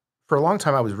for a long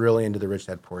time, I was really into the Rich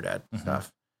Dad, Poor Dad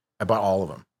stuff. I bought all of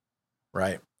them,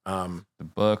 right? The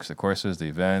books, the courses, the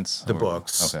events. The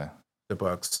books. Okay. The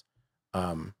books.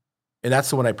 And that's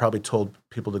the one I probably told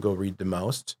people to go read the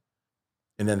most,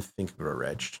 and then Think and Grow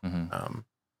Rich. Mm-hmm.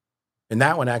 And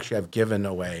that one actually I've given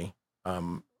away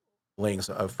links.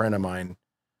 A friend of mine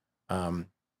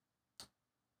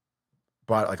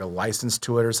bought like a license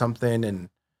to it or something, and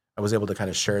I was able to kind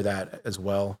of share that as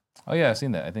well. Oh yeah, I've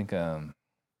seen that. I think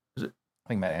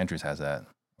Matt Andrews has that,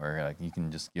 where like you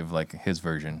can just give like his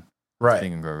version. Right.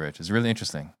 Think and Grow Rich. It's really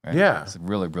interesting. Right? Yeah. It's a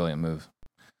really brilliant move.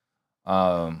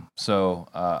 So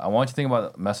I want you to think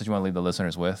about the message you want to leave the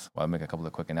listeners with while I make a couple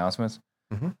of quick announcements.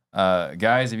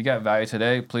 Guys, if you got value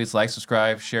today, please like,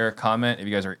 subscribe, share, comment. If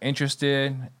you guys are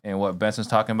interested in what Benson's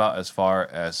talking about as far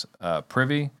as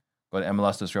Privy, go to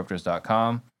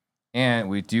MLSdisruptors.com. And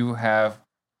we do have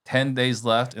 10 days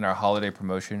left in our holiday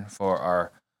promotion for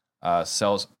our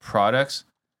sales products.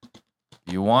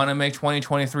 If you want to make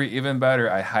 2023 even better,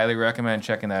 I highly recommend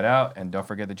checking that out. And don't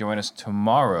forget to join us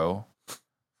tomorrow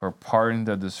for Pardon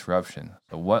the Disruption.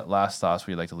 So what last thoughts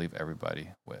would you like to leave everybody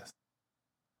with?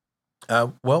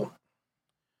 Well,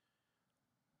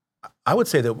 I would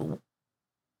say that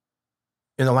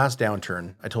in the last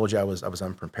downturn, I told you I was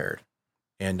unprepared,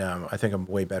 and I think I'm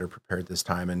way better prepared this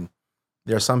time. And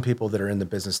there are some people that are in the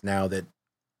business now that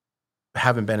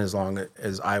haven't been as long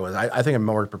as I was. I think I'm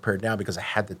more prepared now because I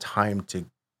had the time to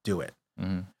do it.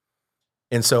 Mm-hmm.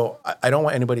 And so I don't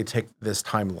want anybody to take this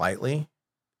time lightly,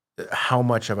 how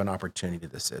much of an opportunity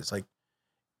this is. Like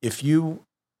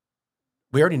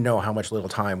we already know how much little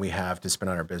time we have to spend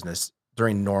on our business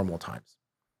during normal times,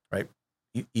 right?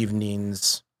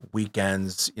 Evenings,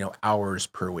 weekends, hours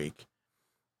per week.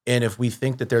 And if we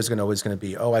think that there's always going to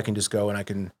be, I can just go and I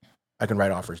can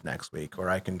write offers next week, or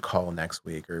I can call next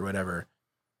week or whatever.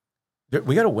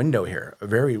 We got a window here,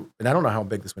 and I don't know how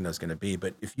big this window is going to be,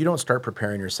 but if you don't start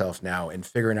preparing yourself now and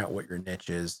figuring out what your niche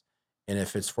is, and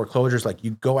if it's foreclosures, like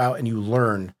you go out and you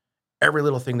learn every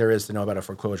little thing there is to know about a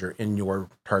foreclosure in your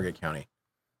target county,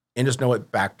 and just know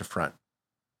it back to front,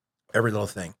 every little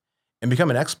thing, and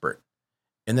become an expert,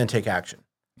 and then take action.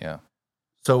 Yeah.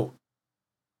 So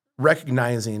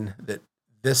recognizing that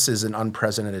this is an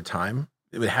unprecedented time,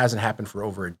 it hasn't happened for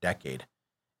over a decade.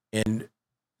 And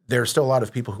there's still a lot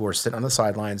of people who are sitting on the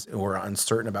sidelines who are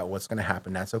uncertain about what's going to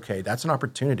happen. That's okay. That's an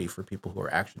opportunity for people who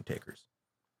are action takers.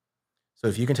 So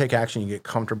if you can take action, you get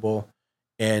comfortable,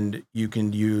 and you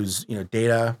can use,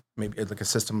 data, maybe like a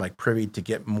system like Privy, to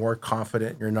get more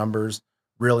confident in your numbers,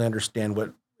 really understand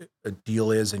what a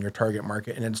deal is in your target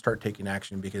market, and then start taking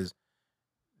action, because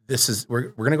we're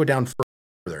going to go down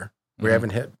further. We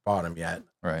haven't hit bottom yet.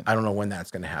 Right. I don't know when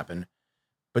that's going to happen,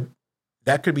 but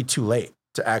that could be too late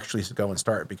to actually go and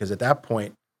start, because at that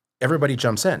point, everybody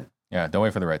jumps in. Yeah. Don't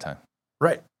wait for the right time.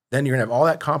 Right. Then you're going to have all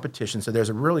that competition. So there's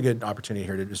a really good opportunity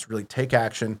here to just really take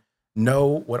action, know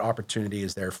what opportunity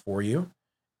is there for you,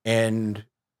 and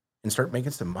start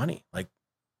making some money. Like,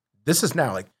 this is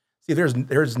now, like, see,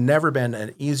 there's never been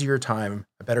an easier time,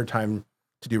 a better time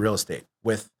to do real estate,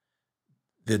 with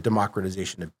the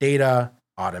democratization of data,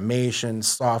 automation,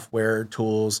 software,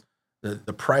 tools,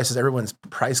 the prices, everyone's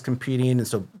price competing. And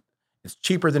so it's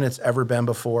cheaper than it's ever been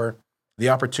before. The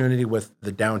opportunity with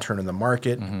the downturn in the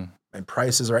market and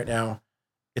prices right now,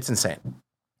 it's insane.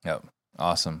 Yep.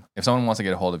 Awesome. If someone wants to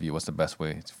get a hold of you, what's the best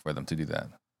way for them to do that?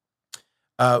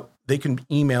 They can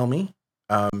email me.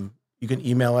 You can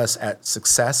email us at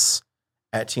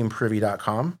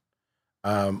success@teamprivy.com.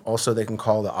 Also, they can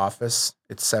call the office.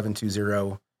 It's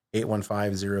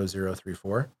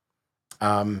 720-815-0034.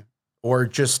 Or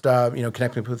just,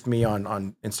 connect with me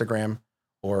on Instagram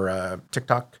or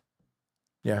TikTok.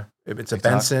 Yeah. It's TikTok? a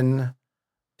Benson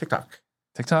TikTok.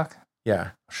 TikTok?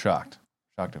 Yeah. Shocked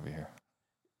over here.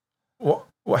 Well,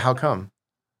 how come?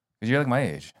 Because you're like my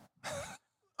age.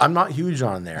 I'm not huge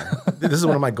on there. This is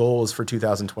one of my goals for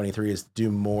 2023 is to do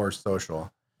more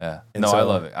social. Yeah. And No, so- I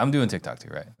love it. I'm doing TikTok too,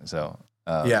 right? So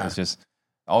Yeah. it's just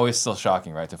always still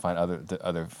shocking, right, to find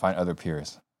other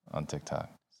peers on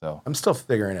TikTok. So I'm still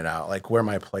figuring it out, like where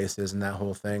my place is in that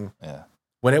whole thing. yeah.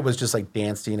 When it was just like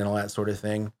dancing and all that sort of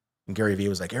thing, and Gary Vee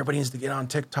was like, everybody needs to get on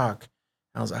TikTok.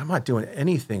 And I was like, I'm not doing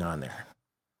anything on there.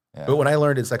 Yeah. But when I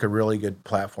learned it's like a really good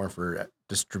platform for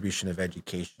distribution of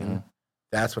education,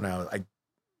 that's when I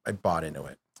bought into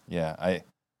it. Yeah, I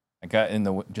got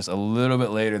in just a little bit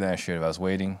later than I should have. I was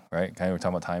waiting, right? Kind of, we're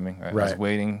talking about timing, right? I was Right.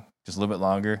 waiting just a little bit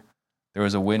longer. There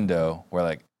was a window where,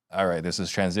 like, all right, this is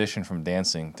transition from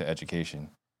dancing to education,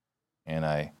 and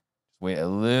I wait a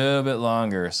little bit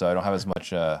longer so I don't have as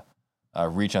much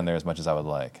reach on there as much as I would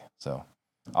like. So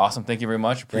awesome! Thank you very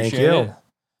much. Appreciate you. it.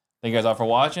 Thank you guys all for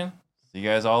watching. See you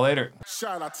guys all later.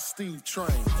 Shout out to Steve Train.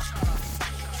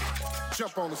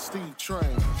 Jump on the Steve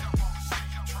Train.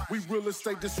 We real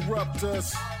estate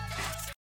disruptors.